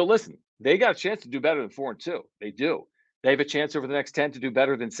 So listen, they got a chance to do better than 4-2. They do. They have a chance over the next 10 to do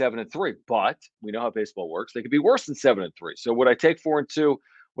better than 7-3, but we know how baseball works. They could be worse than 7-3. So would I take 4-2?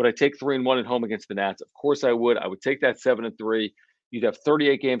 Would I take 3-1 at home against the Nats? Of course I would. I would take that 7-3. You'd have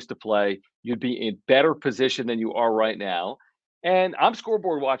 38 games to play. You'd be in better position than you are right now. And I'm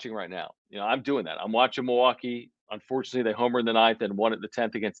scoreboard watching right now. I'm doing that. I'm watching Milwaukee. Unfortunately, they homer in the ninth and won at the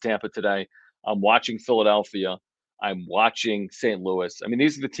 10th against Tampa today. I'm watching Philadelphia. I'm watching St. Louis. I mean,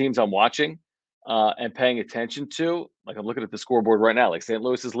 these are the teams I'm watching and paying attention to. Like, I'm looking at the scoreboard right now. Like, St.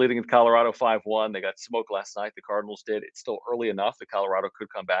 Louis is leading in Colorado 5-1. They got smoked last night. The Cardinals did. It's still early enough that Colorado could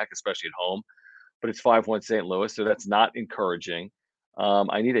come back, especially at home. But it's 5-1 St. Louis, so that's not encouraging.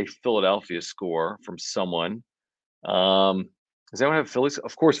 I need a Philadelphia score from someone. Does anyone have Phillies?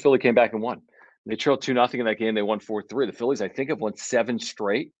 Of course, Philly came back and won. They trailed 2-0 in that game. They won 4-3. The Phillies, I think, have won 7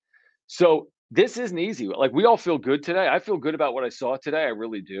 straight. So this isn't easy. Like, we all feel good today. I feel good about what I saw today. I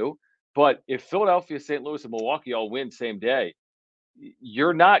really do. But if Philadelphia, St. Louis, and Milwaukee all win same day,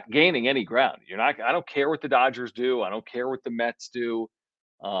 you're not gaining any ground. You're not. I don't care what the Dodgers do. I don't care what the Mets do.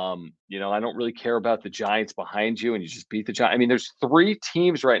 I don't really care about the Giants behind you, and you just beat the Giants. I mean, there's 3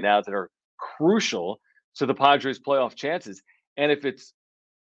 teams right now that are crucial to the Padres' playoff chances. And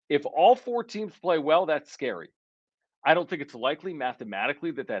if all 4 teams play well, that's scary. I don't think it's likely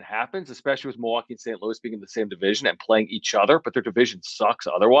mathematically that happens, especially with Milwaukee and St. Louis being in the same division and playing each other, but their division sucks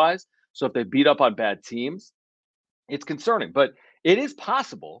otherwise. So if they beat up on bad teams, it's concerning. But it is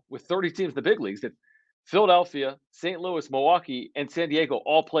possible with 30 teams in the big leagues that Philadelphia, St. Louis, Milwaukee, and San Diego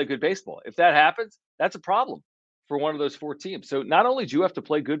all play good baseball. If that happens, that's a problem for one of those 4 teams. So not only do you have to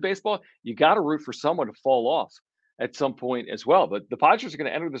play good baseball, you got to root for someone to fall off at some point as well. But the Padres are going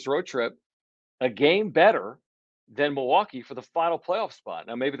to enter this road trip a game better than Milwaukee for the final playoff spot.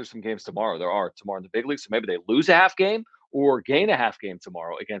 Now, maybe there's some games tomorrow. There are tomorrow in the big leagues, so maybe they lose a half game or gain a half game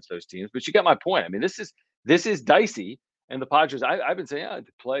tomorrow against those teams. But you get my point. I mean, this is dicey. And the Padres, I've been saying,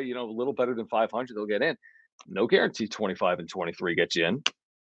 to play, a little better than 500, they'll get in. No guarantee 25 and 23 get you in.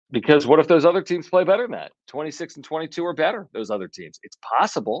 Because what if those other teams play better than that? 26 and 22 are better, those other teams. It's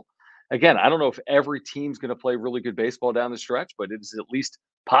possible. Again, I don't know if every team's going to play really good baseball down the stretch, but it is at least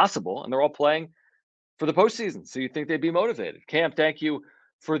possible. And they're all playing for the postseason. So you think they'd be motivated. Cam, thank you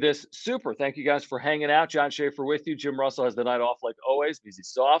for this. Super. Thank you guys for hanging out. John Schaefer with you. Jim Russell has the night off like always because he's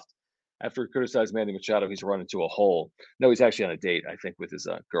soft. After he criticized Manny Machado, he's run into a hole. No, he's actually on a date, I think, with his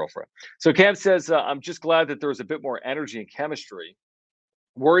girlfriend. So Cam says, I'm just glad that there was a bit more energy and chemistry.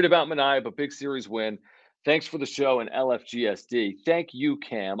 Worried about Manaea, but big series win. Thanks for the show and LFGSD. Thank you,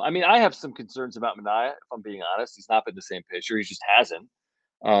 Cam. I mean, I have some concerns about Manaea, if I'm being honest. He's not been the same pitcher. He just hasn't.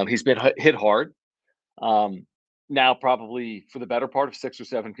 He's been hit hard. Now, probably for the better part of 6 or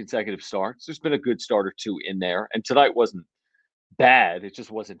 7 consecutive starts. There's been a good start or 2 in there. And tonight wasn't bad. It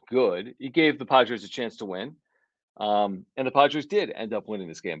just wasn't good. He gave the Padres a chance to win. And the Padres did end up winning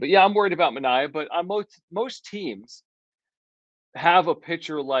this game. But yeah, I'm worried about Manaea. But on most teams have a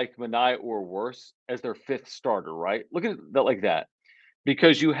pitcher like Manaea or worse as their 5th starter, right? Look at that like that.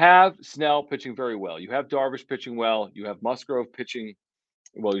 Because you have Snell pitching very well. You have Darvish pitching well. You have Musgrove pitching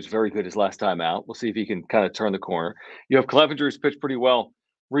well. He's very good his last time out. We'll see if he can kind of turn the corner. You have Clevenger who's pitched pretty well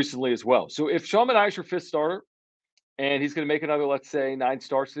recently as well. So if Sean Manaea is your 5th starter and he's going to make another, let's say, 9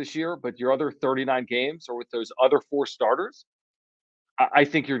 starts this year, but your other 39 games are with those other 4 starters, I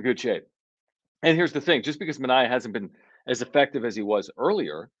think you're in good shape. And here's the thing, just because Manaea hasn't been as effective as he was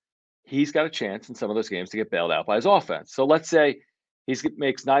earlier, he's got a chance in some of those games to get bailed out by his offense. So let's say he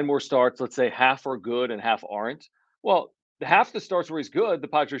makes 9 more starts. Let's say half are good and half aren't. Well, half the starts where he's good, the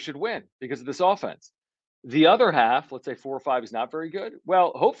Padres should win because of this offense. The other half, let's say 4 or 5, is not very good.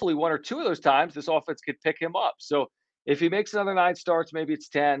 Well, hopefully 1 or 2 of those times, this offense could pick him up. So if he makes another 9 starts, maybe it's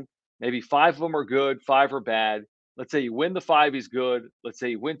 10, maybe 5 of them are good, 5 are bad. Let's say you win the 5, he's good. Let's say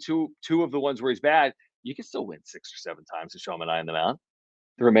you win two of the ones where he's bad. You can still win 6 or 7 times with Sean Manaea in the mound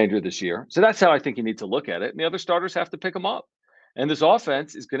the remainder of this year. So that's how I think you need to look at it. And the other starters have to pick them up. And this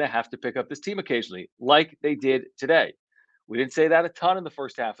offense is going to have to pick up this team occasionally, like they did today. We didn't say that a ton in the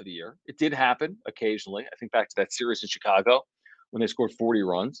first half of the year. It did happen occasionally. I think back to that series in Chicago when they scored 40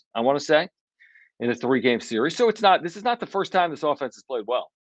 runs, I want to say, in a 3-game series. So this is not the first time this offense has played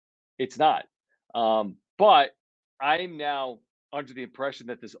well. It's not. But I'm now under the impression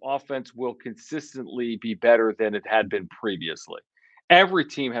that this offense will consistently be better than it had been previously. Every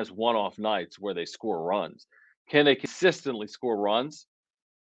team has one-off nights where they score runs. Can they consistently score runs?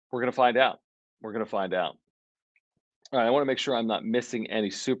 We're going to find out. We're going to find out. All right, I want to make sure I'm not missing any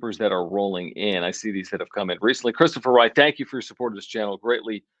supers that are rolling in. I see these that have come in recently. Christopher Wright, thank you for your support of this channel.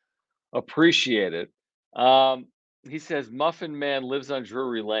 Greatly appreciate it. He says, Muffin Man lives on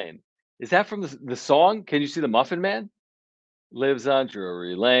Drury Lane. Is that from the song? Can you see the Muffin Man? Lives on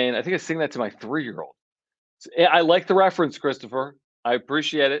Drury Lane. I think I sing that to my 3-year-old. I like the reference, Christopher. I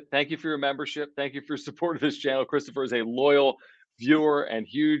appreciate it. Thank you for your membership. Thank you for your support of this channel. Christopher is a loyal viewer and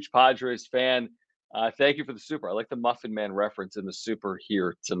huge Padres fan. Thank you for the super. I like the Muffin Man reference in the super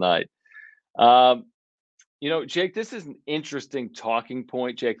here tonight. Um, Jake, this is an interesting talking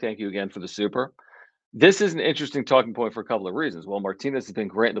point. Jake, thank you again for the super. This is an interesting talking point for a couple of reasons. Well, Martinez has been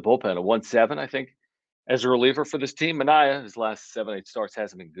great in the bullpen, a 1.7, I think, as a reliever for this team. Mania, his last 7, 8 starts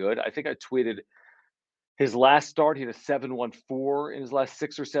hasn't been good. I think I tweeted his last start, he had a 7.14 in his last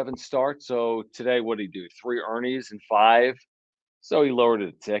 6 or 7 starts. So today, what did he do? 3 earnings and 5. So he lowered it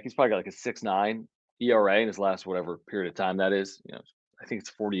a tick. He's probably got like a 6.9 ERA in his last whatever period of time that is. I think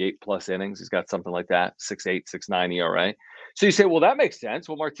it's 48 plus innings. He's got something like that, 6.8, 6.9 ERA. So you say, well, that makes sense.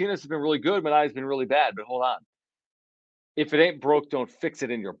 Well, Martinez has been really good. Mania's been really bad. But hold on. If it ain't broke, don't fix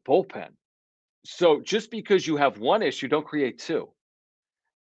it in your bullpen. So just because you have one issue, don't create two.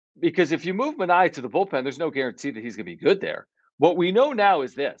 Because if you move Mania to the bullpen, there's no guarantee that he's going to be good there. What we know now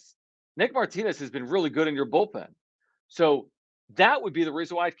is this: Nick Martinez has been really good in your bullpen. So that would be the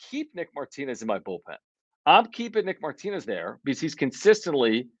reason why I'd keep Nick Martinez in my bullpen. I'm keeping Nick Martinez there because he's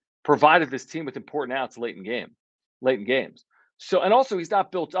consistently provided this team with important outs late in games. So, and also he's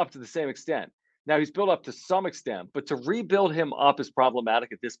not built up to the same extent. Now he's built up to some extent, but to rebuild him up is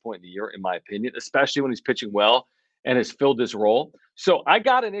problematic at this point in the year, in my opinion, especially when he's pitching well and has filled his role. So I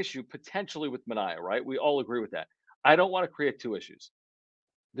got an issue potentially with Mania, right? We all agree with that. I don't want to create two issues.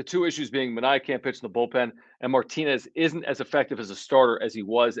 The two issues being Mania can't pitch in the bullpen, and Martinez isn't as effective as a starter as he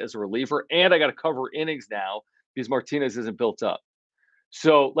was as a reliever. And I got to cover innings now because Martinez isn't built up.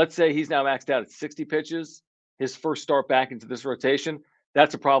 So let's say he's now maxed out at 60 pitches, his first start back into this rotation.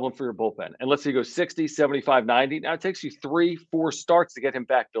 That's a problem for your bullpen. And let's say he goes 60, 75, 90. Now it takes you 3, 4 starts to get him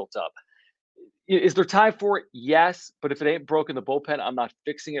back built up. Is there time for it? Yes. But if it ain't broken the bullpen, I'm not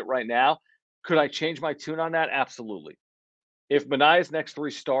fixing it right now. Could I change my tune on that? Absolutely. If Mania's next 3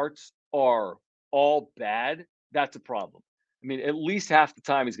 starts are all bad, that's a problem. I mean, at least half the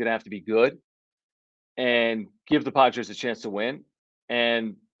time he's going to have to be good and give the Padres a chance to win,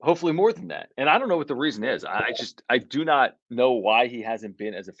 and hopefully more than that. And I don't know what the reason is. I do not know why he hasn't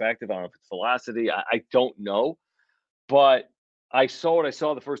been as effective. I don't know if it's velocity. I don't know, but I saw what I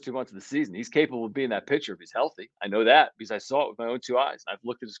saw the first 2 months of the season. He's capable of being that pitcher if he's healthy. I know that because I saw it with my own 2 eyes. I've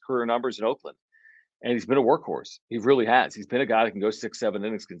looked at his career numbers in Oakland. And he's been a workhorse. He really has. He's been a guy that can go 6, 7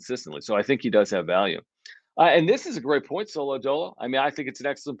 innings consistently. So I think he does have value. And this is a great point, Solo Dolo. I mean, I think it's an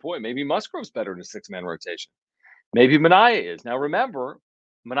excellent point. Maybe Musgrove's better in a 6-man rotation. Maybe Mania is. Now, remember,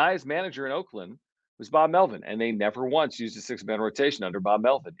 Mania's manager in Oakland was Bob Melvin, and they never once used a 6-man rotation under Bob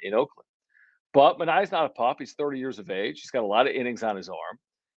Melvin in Oakland. But Mania's not a pup. He's 30 years of age. He's got a lot of innings on his arm.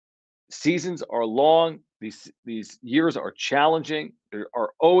 Seasons are long. These years are challenging. There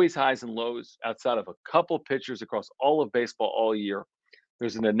are always highs and lows outside of a couple pitchers across all of baseball all year.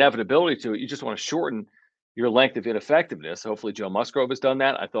 There's an inevitability to it. You just want to shorten your length of ineffectiveness. Hopefully, Joe Musgrove has done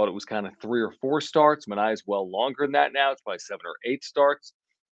that. I thought it was kind of 3 or 4 starts. Mania is well longer than that now. It's probably 7 or 8 starts.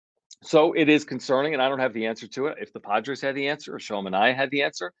 So it is concerning, and I don't have the answer to it. If the Padres had the answer or Sean Mania had the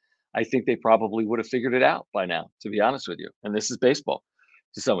answer, I think they probably would have figured it out by now, to be honest with you. And this is baseball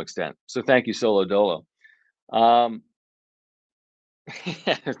to some extent. So thank you, Solo Dolo.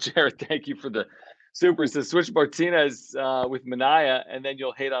 Jared, thank you for the super. Says switch Martinez with Mania, and then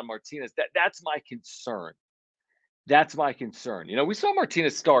you'll hate on Martinez. That's my concern. That's my concern. We saw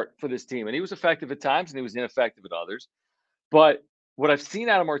Martinez start for this team, and he was effective at times, and he was ineffective at others. But what I've seen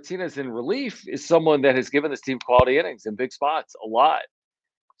out of Martinez in relief is someone that has given this team quality innings in big spots a lot.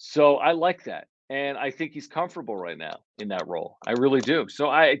 So I like that. And I think he's comfortable right now in that role. I really do. So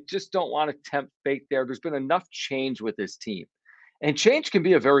I just don't want to tempt fate there. There's been enough change with this team. And change can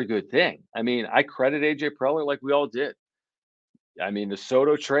be a very good thing. I mean, I credit AJ Preller like we all did. I mean, the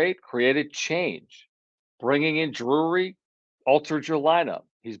Soto trade created change. Bringing in Drury altered your lineup.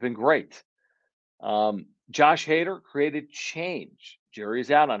 He's been great. Josh Hader created change. Jury's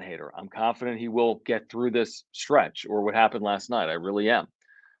out on Hader. I'm confident he will get through this stretch or what happened last night. I really am.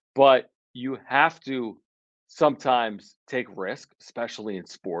 But you have to sometimes take risk, especially in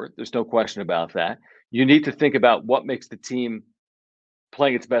sport. There's no question about that. You need to think about what makes the team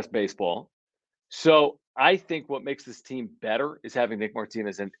playing its best baseball. So I think what makes this team better is having Nick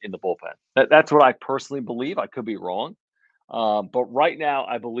Martinez in the bullpen. That's what I personally believe. I could be wrong. But right now,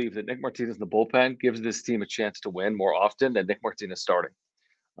 I believe that Nick Martinez in the bullpen gives this team a chance to win more often than Nick Martinez starting.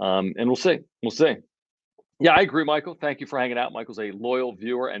 And we'll see. We'll see. Yeah, I agree, Michael. Thank you for hanging out. Michael's a loyal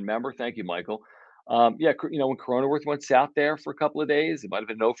viewer and member. Thank you, Michael. Yeah, when Cronenworth went south there for a couple of days, it might have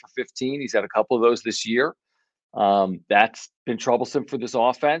been 0 for 15. He's had a couple of those this year. That's been troublesome for this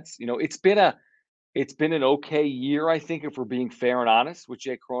offense. It's been an okay year, I think, if we're being fair and honest with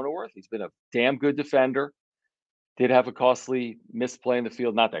Jake Cronenworth. He's been a damn good defender, did have a costly misplay in the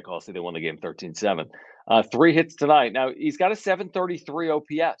field. Not that costly. They won the game 13-7. 3 hits tonight. Now, he's got a 733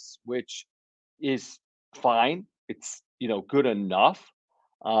 OPS, which is fine. It's, good enough.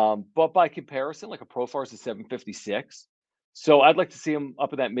 But by comparison, like a Profar is a 756. So I'd like to see him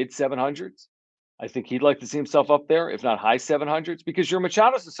up in that mid 700s. I think he'd like to see himself up there, if not high 700s, because your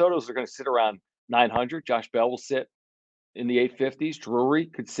Machados and Sotos are going to sit around 900. Josh Bell will sit in the 850s. Drury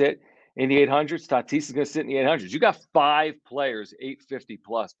could sit in the 800s. Tatis is going to sit in the 800s. You got 5 players, 850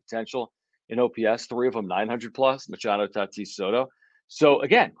 plus potential in OPS, 3 of them 900 plus, Machado, Tatis, Soto. So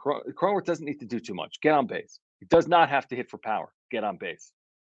again, Cronenworth doesn't need to do too much. Get on base. He does not have to hit for power. Get on base.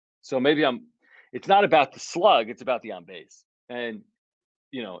 So maybe it's not about the slug, it's about the on base. And,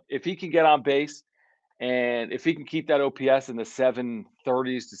 if he can get on base and if he can keep that OPS in the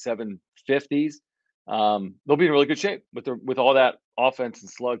 730s to 750s, they'll be in really good shape with all that offense and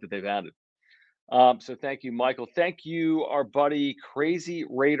slug that they've added. So thank you, Michael. Thank you, our buddy Crazy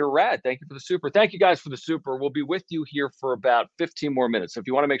Raider Rad. Thank you for the super. Thank you guys for the super. We'll be with you here for about 15 more minutes. So if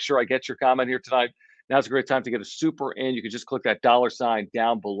you want to make sure I get your comment here tonight, now's a great time to get a super in. You can just click that $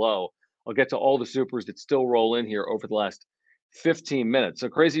 down below. I'll get to all the supers that still roll in here over the last 15 minutes. So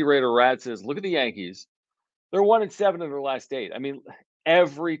Crazy Raider Rad says, look at the Yankees. They're 1-7 in their last 8. I mean,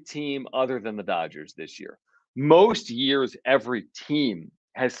 every team other than the Dodgers this year. Most years, every team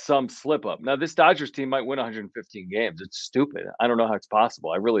has some slip up. Now, this Dodgers team might win 115 games. It's stupid. I don't know how it's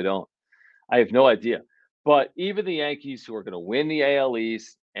possible. I really don't. I have no idea. But even the Yankees, who are going to win the AL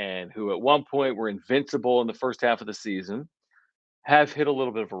East and who at one point were invincible in the first half of the season, have hit a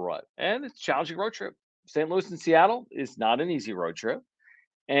little bit of a rut. And it's a challenging road trip. St. Louis and Seattle is not an easy road trip.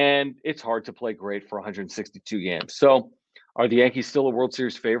 And it's hard to play great for 162 games. So are the Yankees still a World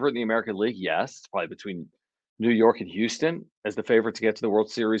Series favorite in the American League? Yes. It's probably between New York and Houston as the favorite to get to the World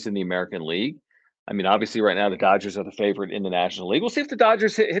Series in the American League. I mean, obviously, right now, the Dodgers are the favorite in the National League. We'll see if the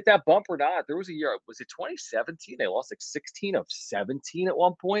Dodgers hit that bump or not. There was a year, was it 2017? They lost like 16 of 17 at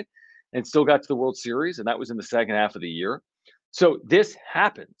one point and still got to the World Series, and that was in the second half of the year. So this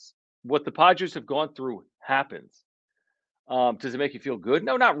happens. What the Padres have gone through happens. Does it make you feel good?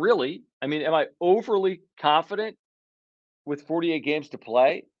 No, not really. I mean, am I overly confident with 48 games to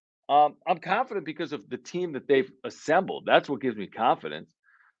play? I'm confident because of the team that they've assembled. That's what gives me confidence.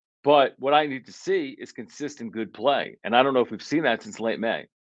 But what I need to see is consistent good play. And I don't know if we've seen that since late May.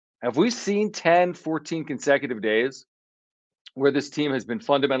 Have we seen 10, 14 consecutive days where this team has been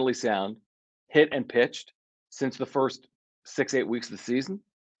fundamentally sound, hit and pitched since the first 6, 8 weeks of the season?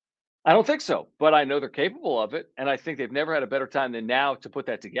 I don't think so, but I know they're capable of it, and I think they've never had a better time than now to put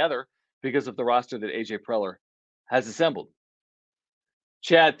that together because of the roster that AJ Preller has assembled.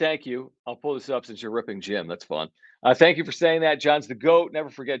 Chad, thank you. I'll pull this up since you're ripping Jim. That's fun. Thank you for saying that. John's the GOAT.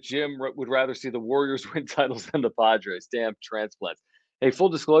 Never forget, Jim would rather see the Warriors win titles than the Padres. Damn transplants. Hey, full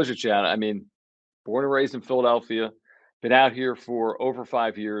disclosure, Chad. I mean, born and raised in Philadelphia, been out here for over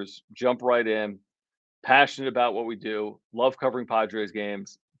 5 years, jump right in, passionate about what we do, love covering Padres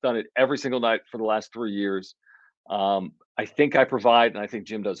games, done it every single night for the last 3 years. I think I provide, and I think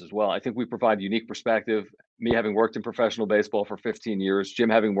Jim does as well. I think we provide unique perspective. Me having worked in professional baseball for 15 years, Jim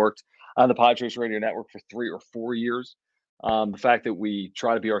having worked on the Padres radio network for 3 or 4 years. The fact that we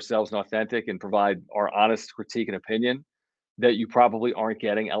try to be ourselves and authentic and provide our honest critique and opinion that you probably aren't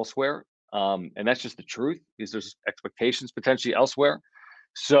getting elsewhere. And that's just the truth because there's expectations potentially elsewhere.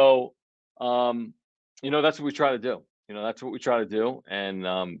 So, that's what we try to do. That's what we try to do.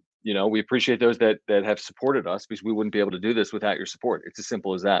 And, we appreciate those that have supported us because we wouldn't be able to do this without your support. It's as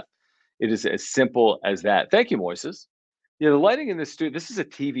simple as that. It is as simple as that. Thank you, Moises. Yeah, the lighting in this studio, this is a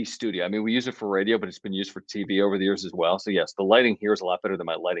TV studio. I mean, we use it for radio, but it's been used for TV over the years as well. So yes, the lighting here is a lot better than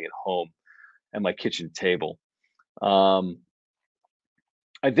my lighting at home and my kitchen table.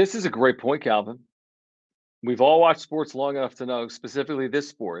 This is a great point, Calvin. We've all watched sports long enough to know, specifically this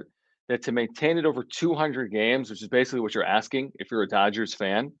sport, that to maintain it over 200 games, which is basically what you're asking if you're a Dodgers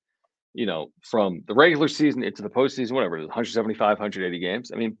fan, from the regular season into the postseason, whatever it is, 175, 180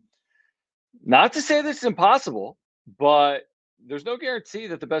 games. I mean, not to say this is impossible, but there's no guarantee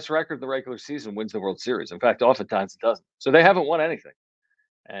that the best record of the regular season wins the World Series. In fact, oftentimes it doesn't. So they haven't won anything.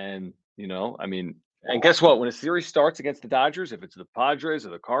 And, and guess what? When a series starts against the Dodgers, if it's the Padres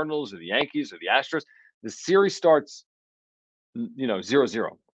or the Cardinals or the Yankees or the Astros, the series starts,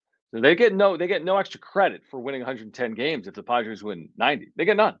 0-0. So they get no extra credit for winning 110 games if the Padres win 90. They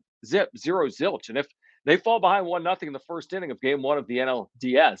get none. Zero zilch. And if they fall behind 1-0 in the first inning of game 1 of the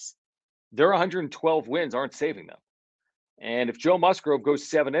NLDS, their 112 wins aren't saving them. And if Joe Musgrove goes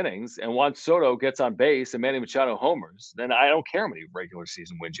 7 innings and Juan Soto gets on base and Manny Machado homers, then I don't care how many regular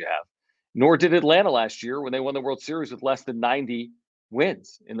season wins you have. Nor did Atlanta last year when they won the World Series with less than 90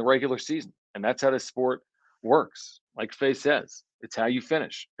 wins in the regular season. And that's how this sport works. Like Faye says, it's how you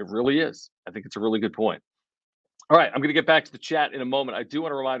finish. It really is. I think it's a really good point. All right, I'm going to get back to the chat in a moment. I do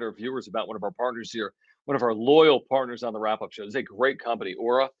want to remind our viewers about one of our partners here, one of our loyal partners on the wrap up show. This is a great company,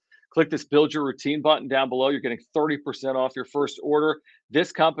 Aura. Click this build your routine button down below. You're getting 30% off your first order.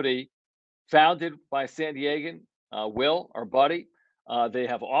 This company, founded by San Diegan, Will, our buddy. They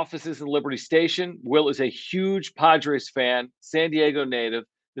have offices in Liberty Station. Will is a huge Padres fan, San Diego native.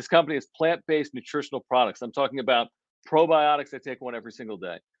 This company is plant based nutritional products. I'm talking about probiotics. I take one every single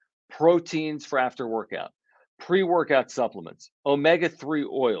day, proteins for after workout, pre workout supplements, omega-3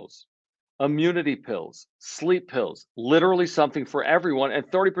 oils, immunity pills, sleep pills, literally something for everyone, and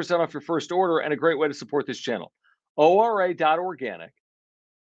 30% off your first order, and a great way to support this channel. ORA.organic,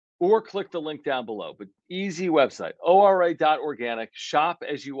 or click the link down below. But easy website, ORA.organic. Shop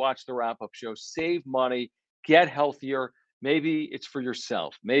as you watch the wrap up show, save money, get healthier. Maybe it's for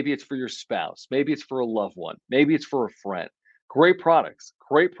yourself, maybe it's for your spouse, maybe it's for a loved one, maybe it's for a friend. Great products,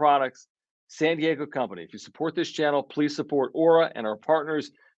 great products. San Diego company. If you support this channel, please support Aura and our partners.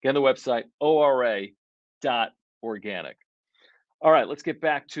 Again, the website, ORA.organic. All right, let's get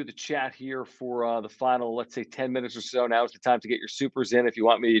back to the chat here for the final, let's say, 10 minutes or so. Now is the time to get your supers in. If you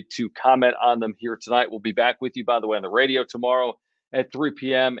want me to comment on them here tonight, we'll be back with you, by the way, on the radio tomorrow at 3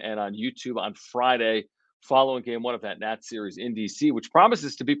 p.m. and on YouTube on Friday following game one of that Nat series in DC, which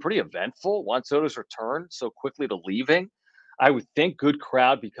promises to be pretty eventful. Juan Soto's return so quickly to leaving. I would think good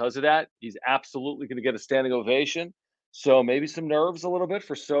crowd because of that. He's absolutely going to get a standing ovation. So maybe some nerves a little bit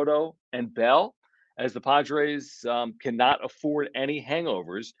for Soto and Bell, as the Padres cannot afford any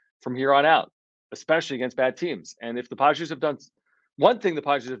hangovers from here on out, especially against bad teams. And if the Padres have done one thing, the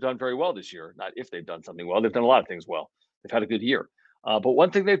Padres have done very well this year, not if they've done something well, they've done a lot of things well. They've had a good year. But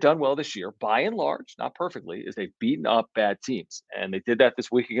one thing they've done well this year, by and large, not perfectly, is they've beaten up bad teams. And they did that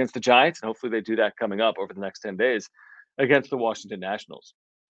this week against the Giants. And hopefully they do that coming up over the next 10 days against the Washington Nationals.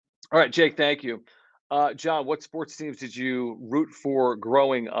 All right, Jake, thank you. John, what sports teams did you root for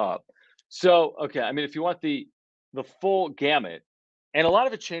growing up? So, okay, I mean, if you want the full gamut, and a lot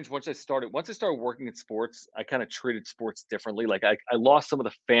of it changed once I started. Once I started working in sports, I kind of treated sports differently. Like I lost some of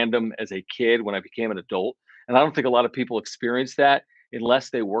the fandom as a kid when I became an adult, and I don't think a lot of people experience that unless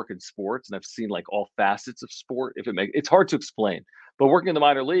they work in sports. And I've seen like all facets of sport. If it makes it's hard to explain, but working in the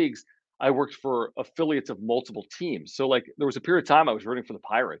minor leagues, I worked for affiliates of multiple teams. So like there was a period of time I was rooting for the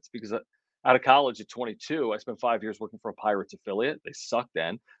Pirates because out of college at 22, I spent 5 years working for a Pirates affiliate. They sucked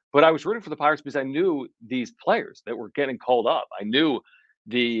then, but I was rooting for the Pirates because I knew these players that were getting called up. I knew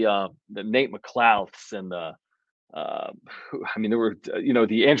the Nate McLeods and the I mean there were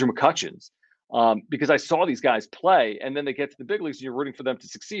the Andrew McCutcheons, because I saw these guys play, and then they get to the big leagues and you're rooting for them to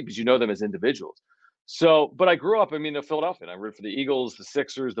succeed because you know them as individuals. So, but I grew up, I mean, in Philadelphia. And I rooted for the Eagles, the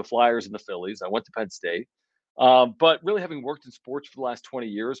Sixers, the Flyers, and the Phillies. I went to Penn State. But really, having worked in sports for the last 20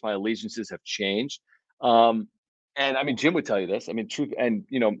 years, my allegiances have changed. Um, and I mean, Jim would tell you this. I mean, truth, and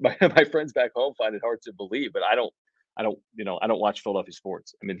my friends back home find it hard to believe, but I don't watch Philadelphia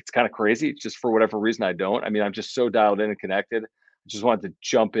sports. I mean, it's kind of crazy. It's just for whatever reason I don't. I mean, I'm just so dialed in and connected. I just wanted to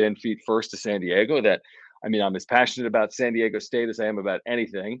jump in feet first to San Diego that I mean, I'm as passionate about San Diego State as I am about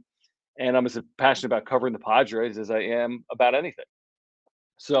anything. And I'm as passionate about covering the Padres as I am about anything.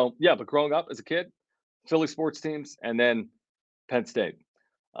 So yeah, but growing up as a kid, Philly sports teams, and then Penn State.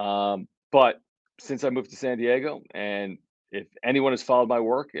 But since I moved to San Diego, and if anyone has followed my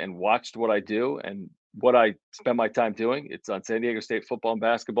work and watched what I do and what I spend my time doing, it's on San Diego State football and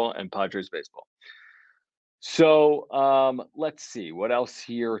basketball and Padres baseball. So let's see what else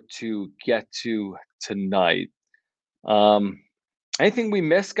here to get to tonight. Um, Anything we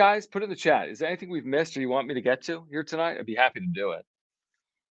missed, guys? Put it in the chat. Is there anything we've missed or you want me to get to here tonight? I'd be happy to do it.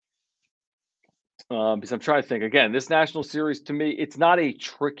 Because I'm trying to think. Again, this national series to me, it's not a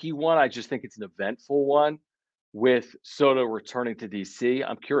tricky one. I just think it's an eventful one with Soto returning to DC.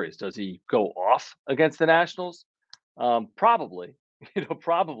 I'm curious, does he go off against the Nationals? Probably.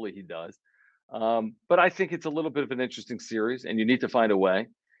 Probably he does. But I think it's a little bit of an interesting series, and you need to find a way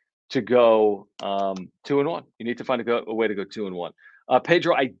to go 2-1. You need to find a way to go 2-1.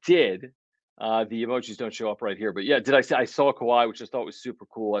 Pedro, I did. The emojis don't show up right here, but yeah, did I say I saw Kawhi, which I thought was super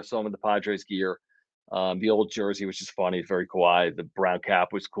cool. I saw him in the Padres gear, the old jersey, which is funny, very Kawhi. The brown cap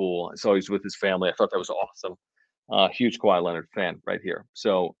was cool. I saw he was with his family. I thought that was awesome. Huge Kawhi Leonard fan right here.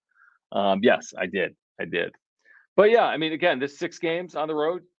 So yes, I did. But yeah, I mean, again, this 6 games on the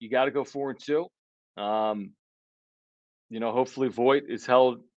road, you got to go 4-2. Hopefully Voit is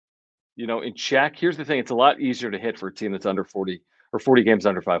held in check. Here's the thing: it's a lot easier to hit for a team that's under 40 or 40 games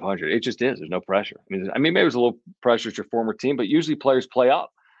under 500. It just is. There's no pressure. I mean, maybe there's a little pressure at your former team, but usually players play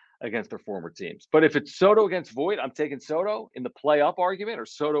up against their former teams. But if it's Soto against Voit, I'm taking Soto in the play up argument, or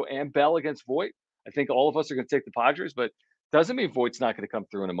Soto and Bell against Voit. I think all of us are going to take the Padres, but doesn't mean Voigt's not going to come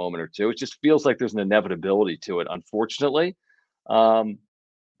through in a moment or two. It just feels like there's an inevitability to it, unfortunately. Um,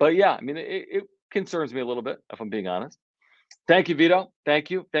 but yeah, I mean, it concerns me a little bit, if I'm being honest. Thank you, Vito.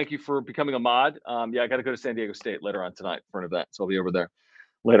 Thank you. Thank you for becoming a mod. Yeah, I got to go to San Diego State later on tonight for an event, so I'll be over there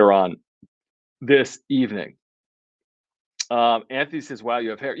later on this evening. Anthony says, "Wow, you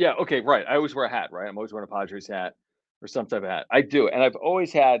have hair." Yeah, okay, right. I always wear a hat, right? I'm always wearing a Padres hat or some type of hat. I do, and I've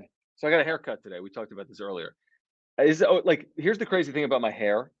always had. So I got a haircut today. We talked about this earlier. Like, here's the crazy thing about my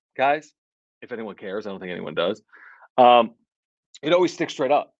hair, guys. If anyone cares, I don't think anyone does. Um, it always sticks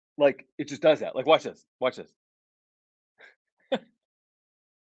straight up. Like, it just does that. Like, watch this. Watch this.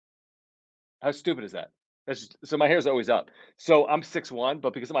 How stupid is that? That's just, so my hair's always up. So I'm 6'1",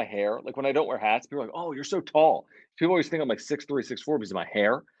 but because of my hair, like when I don't wear hats, people are like, "Oh, you're so tall." People always think I'm like 6'3", 6'4" because of my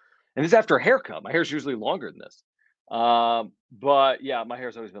hair. And this is after a haircut. My hair's usually longer than this. But yeah, my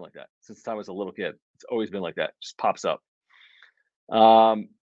hair's always been like that since the time I was a little kid. It's always been like that. Just pops up. Um,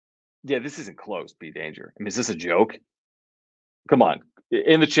 yeah, this isn't close, B Danger. I mean, is this a joke? Come on.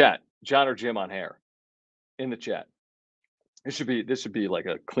 In the chat, John or Jim on hair. In the chat. This should be like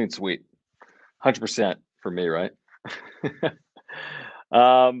a clean sweep. 100% for me, right?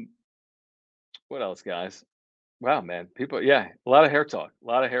 um, what else, guys? Wow, man, people, yeah, a lot of hair talk, a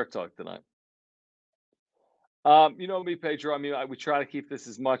lot of hair talk tonight. You know me, Pedro. I mean, we try to keep this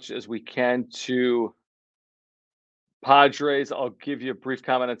as much as we can to Padres. I'll give you a brief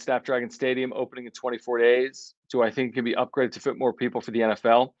comment on Snapdragon Stadium opening in 24 days. Do I think it can be upgraded to fit more people for the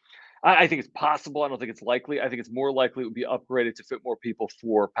NFL? I think it's possible. I don't think it's likely. I think it's more likely it would be upgraded to fit more people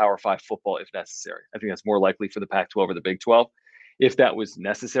for Power Five football if necessary. I think that's more likely for the Pac-12 or the Big 12 if that was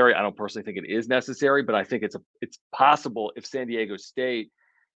necessary. I don't personally think it is necessary, but I think it's possible if San Diego State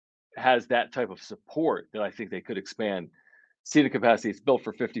has that type of support that I think they could expand seating capacity. It's built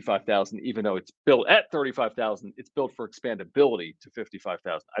for 55,000, even though it's built at 35,000. It's built for expandability to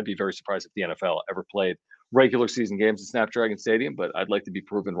 55,000. I'd be very surprised if the NFL ever played regular season games at Snapdragon Stadium, but I'd like to be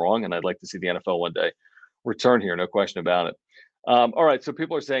proven wrong, and I'd like to see the NFL one day return here. No question about it. All right, so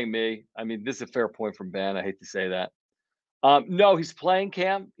people are saying me. I mean, this is a fair point from Ben. I hate to say that. No, he's playing,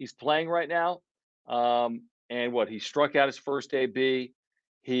 Cam. He's playing right now. And what, he struck out his first AB.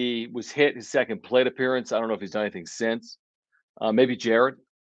 He was hit his second plate appearance. I don't know if he's done anything since. Maybe Jared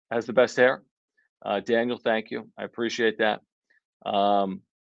has the best hair. Daniel, thank you. I appreciate that.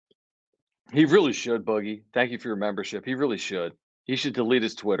 He really should, Boogie. Thank you for your membership. He really should. He should delete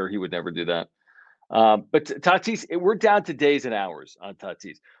his Twitter. He would never do that. But Tatis, we're down to days and hours on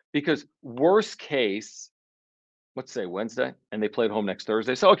Tatis because worst case, let's say Wednesday, and they played home next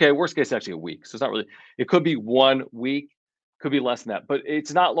Thursday. So, okay, worst case, actually a week. So it's not really, it could be 1 week, could be less than that, but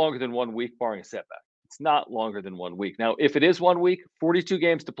it's not longer than 1 week, barring a setback. It's not longer than 1 week. Now, if it is 1 week, 42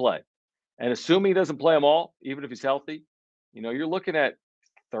 games to play. And assuming he doesn't play them all, even if he's healthy, you're looking at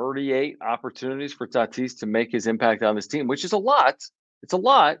 38 opportunities for Tatis to make his impact on this team, which is a lot. It's a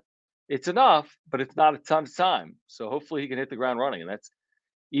lot. It's enough, but it's not a ton of time. So hopefully he can hit the ground running. And that's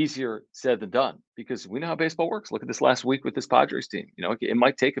easier said than done because we know how baseball works. Look at this last week with this Padres team. It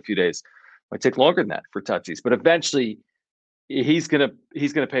might take a few days, might take longer than that for Tatis, but eventually he's gonna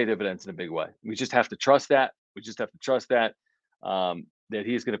pay dividends in a big way. We just have to trust that. We just have to trust that that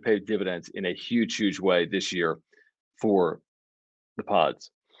he's going to pay dividends in a huge, huge way this year for the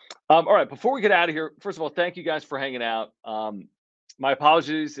Pods. All right, before we get out of here, first of all, thank you guys for hanging out. My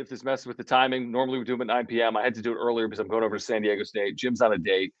apologies if this messes with the timing. Normally we do them at 9 p.m. I had to do it earlier because I'm going over to San Diego State. Jim's on a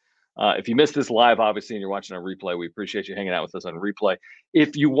date. If you missed this live, obviously, and you're watching on replay, we appreciate you hanging out with us on replay.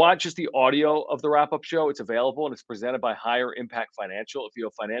 If you want just the audio of the wrap-up show, it's available, and it's presented by Higher Impact Financial. If you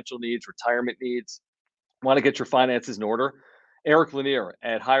have financial needs, retirement needs, want to get your finances in order, Eric Lanier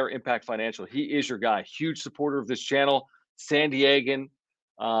at Higher Impact Financial, he is your guy. Huge supporter of this channel, San Diegan,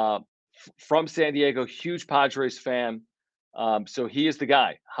 from San Diego, huge Padres fan. So he is the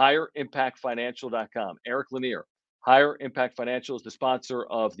guy. HigherImpactFinancial.com. Eric Lanier. Higher Impact Financial is the sponsor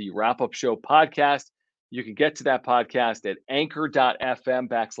of the Wrap Up Show podcast. You can get to that podcast at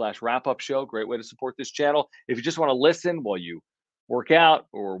anchor.fm/wrap up show. Great way to support this channel. If you just want to listen while you work out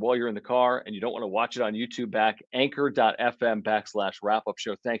or while you're in the car and you don't want to watch it on YouTube back, anchor.fm/wrap up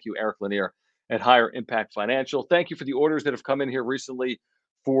show. Thank you, Eric Lanier at Higher Impact Financial. Thank you for the orders that have come in here recently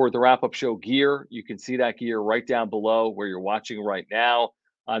for the Wrap Up Show gear. You can see that gear right down below where you're watching right now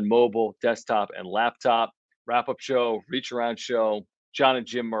on mobile, desktop, and laptop. Wrap Up Show, Reach Around Show, John and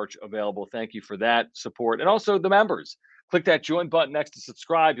Jim merch available. Thank you for that support. And also the members. Click that join button next to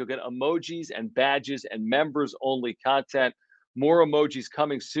subscribe. You'll get emojis and badges and members-only content. More emojis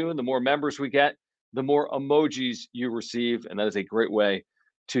coming soon. The more members we get, the more emojis you receive, and that is a great way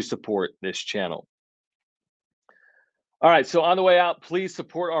to support this channel. All right, so on the way out, please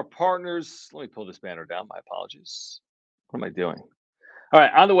support our partners. Let me pull this banner down. My apologies. What am I doing? All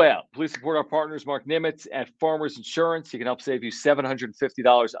right, on the way out, please support our partners, Mark Nimitz at Farmers Insurance. He can help save you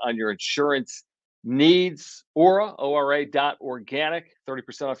 $750 on your insurance needs. ORA.organic,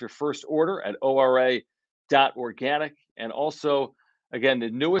 30% off your first order at ORA.organic. And also, again, the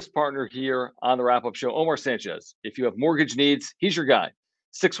newest partner here on the Wrap-Up Show, Omar Sanchez. If you have mortgage needs, he's your guy.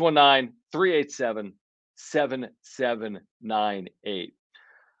 619-387-7798.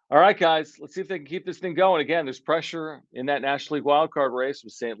 All right, guys, let's see if they can keep this thing going. Again, there's pressure in that National League wildcard race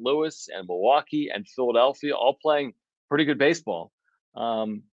with St. Louis and Milwaukee and Philadelphia, all playing pretty good baseball.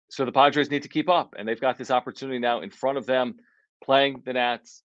 So the Padres need to keep up, and they've got this opportunity now in front of them, playing the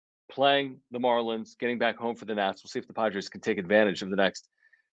Nats, playing the Marlins, getting back home for the Nats. We'll see if the Padres can take advantage of the next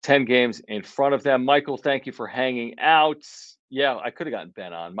 10 games in front of them. Michael, thank you for hanging out. Yeah, I could have gotten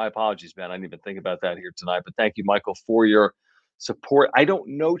Ben on. My apologies, Ben. I didn't even think about that here tonight, but thank you, Michael, for your support. I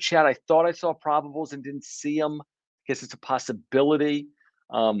don't know, Chad. I thought I saw probables and didn't see them. I guess it's a possibility.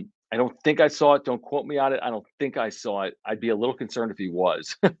 I don't think I saw it. Don't quote me on it. I don't think I saw it. I'd be a little concerned if he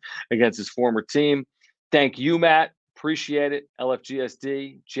was against his former team. Thank you, Matt. Appreciate it.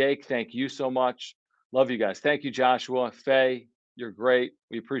 LFGSD. Jake, thank you so much. Love you guys. Thank you, Joshua. Faye, you're great.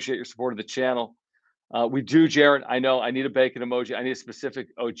 We appreciate your support of the channel. We do, Jared. I know I need a bacon emoji. I need a specific,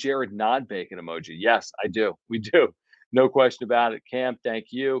 Jared, non-bacon emoji. Yes, I do. We do. No question about it. Cam, thank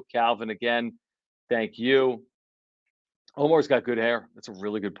you. Calvin, again, thank you. Omar's got good hair. That's a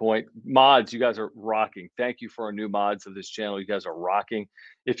really good point. Mods, you guys are rocking. Thank you for our new mods of this channel. You guys are rocking.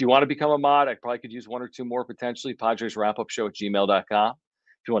 If you want to become a mod, I probably could use one or two more potentially. PadresWrapUpShow@gmail.com.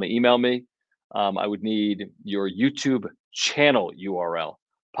 If you want to email me, I would need your YouTube channel URL.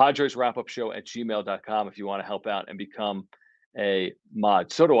 PadresWrapUpShow@gmail.com if you want to help out and become a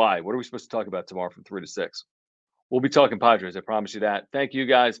mod. So do I. What are we supposed to talk about tomorrow from 3 to 6? We'll be talking Padres. I promise you that. Thank you,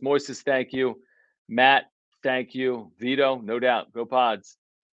 guys. Moises, thank you. Matt, thank you. Vito, no doubt. Go Pods.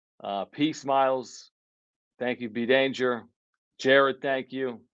 P Smiles, thank you. Be Danger. Jared, thank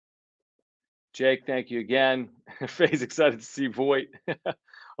you. Jake, thank you again. Faye's excited to see Voight.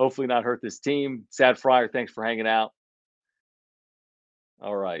 Hopefully not hurt this team. Sad Fryer, thanks for hanging out.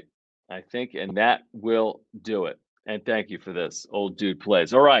 All right. I think, and that will do it. And thank you for this. Old Dude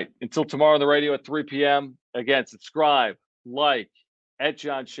Plays. All right. Until tomorrow on the radio at 3 p.m. Again, subscribe, like, at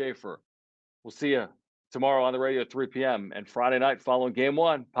John Schaefer. We'll see you tomorrow on the radio at 3 p.m. and Friday night following game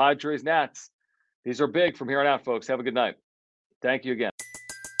 1, Padres Nats. These are big from here on out, folks. Have a good night. Thank you again.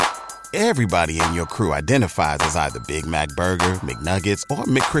 Everybody in your crew identifies as either Big Mac Burger, McNuggets, or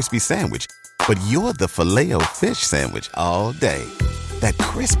McCrispy Sandwich. But you're the Filet-O-Fish Sandwich all day. That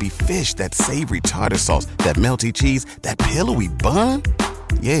crispy fish, that savory tartar sauce, that melty cheese, that pillowy bun.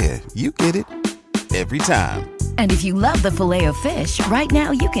 Yeah, you get it. Every time. And if you love the Filet-O-Fish, right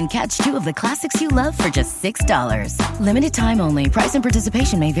now you can catch 2 of the classics you love for just $6. Limited time only. Price and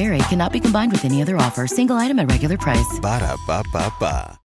participation may vary. Cannot be combined with any other offer. Single item at regular price. Ba-da-ba-ba-ba.